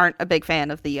aren't a big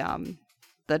fan of the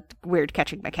weird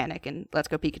catching mechanic in Let's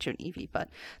Go Pikachu and Eevee, but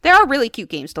there are really cute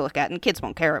games to look at, and kids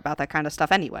won't care about that kind of stuff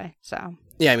anyway. So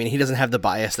yeah, I mean, he doesn't have the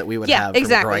bias that we would have.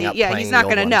 Exactly. From growing up Yeah, he's not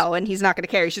going to know, and he's not going to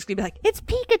care. He's just going to be like, "It's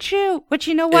Pikachu," which,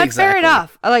 you know what? Exactly. Fair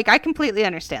enough. Like, I completely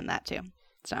understand that too.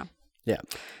 So yeah,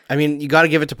 I mean, you got to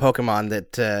give it to Pokemon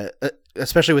that,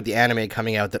 especially with the anime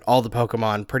coming out, that all the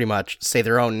Pokemon pretty much say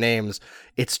their own names.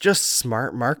 It's just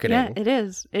smart marketing. Yeah, it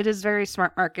is. It is very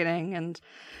smart marketing, and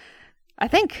I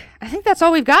think that's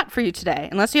all we've got for you today.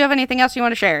 Unless you have anything else you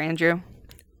want to share, Andrew.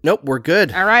 Nope, we're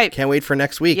good. All right. Can't wait for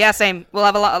next week. Yeah, same. We'll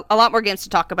have a lot more games to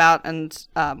talk about, and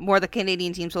more the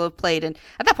Canadian teams will have played. And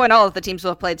at that point, all of the teams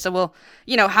will have played. So we'll,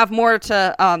 have more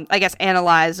to, I guess,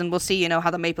 analyze, and we'll see, how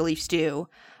the Maple Leafs do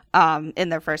in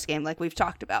their first game, like we've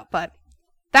talked about. But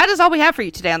that is all we have for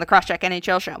you today on the Crosscheck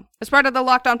NHL Show, as part of the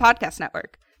Locked On Podcast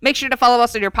Network. Make sure to follow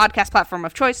us on your podcast platform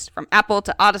of choice, from Apple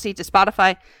to Odyssey to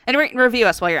Spotify, and rate and review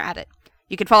us while you're at it.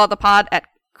 You can follow the pod at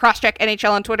Crosscheck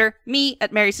NHL on Twitter, me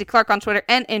at Mary C. Clark on Twitter,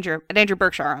 and Andrew at Andrew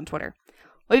Berkshire on Twitter.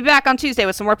 We'll be back on Tuesday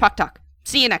with some more puck talk.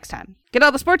 See you next time. Get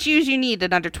all the sports news you need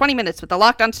in under 20 minutes with the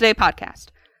Locked On Today podcast.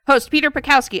 Host Peter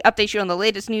Pikowski updates you on the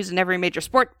latest news in every major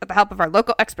sport with the help of our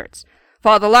local experts.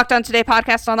 Follow the Locked On Today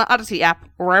podcast on the Odyssey app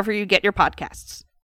or wherever you get your podcasts.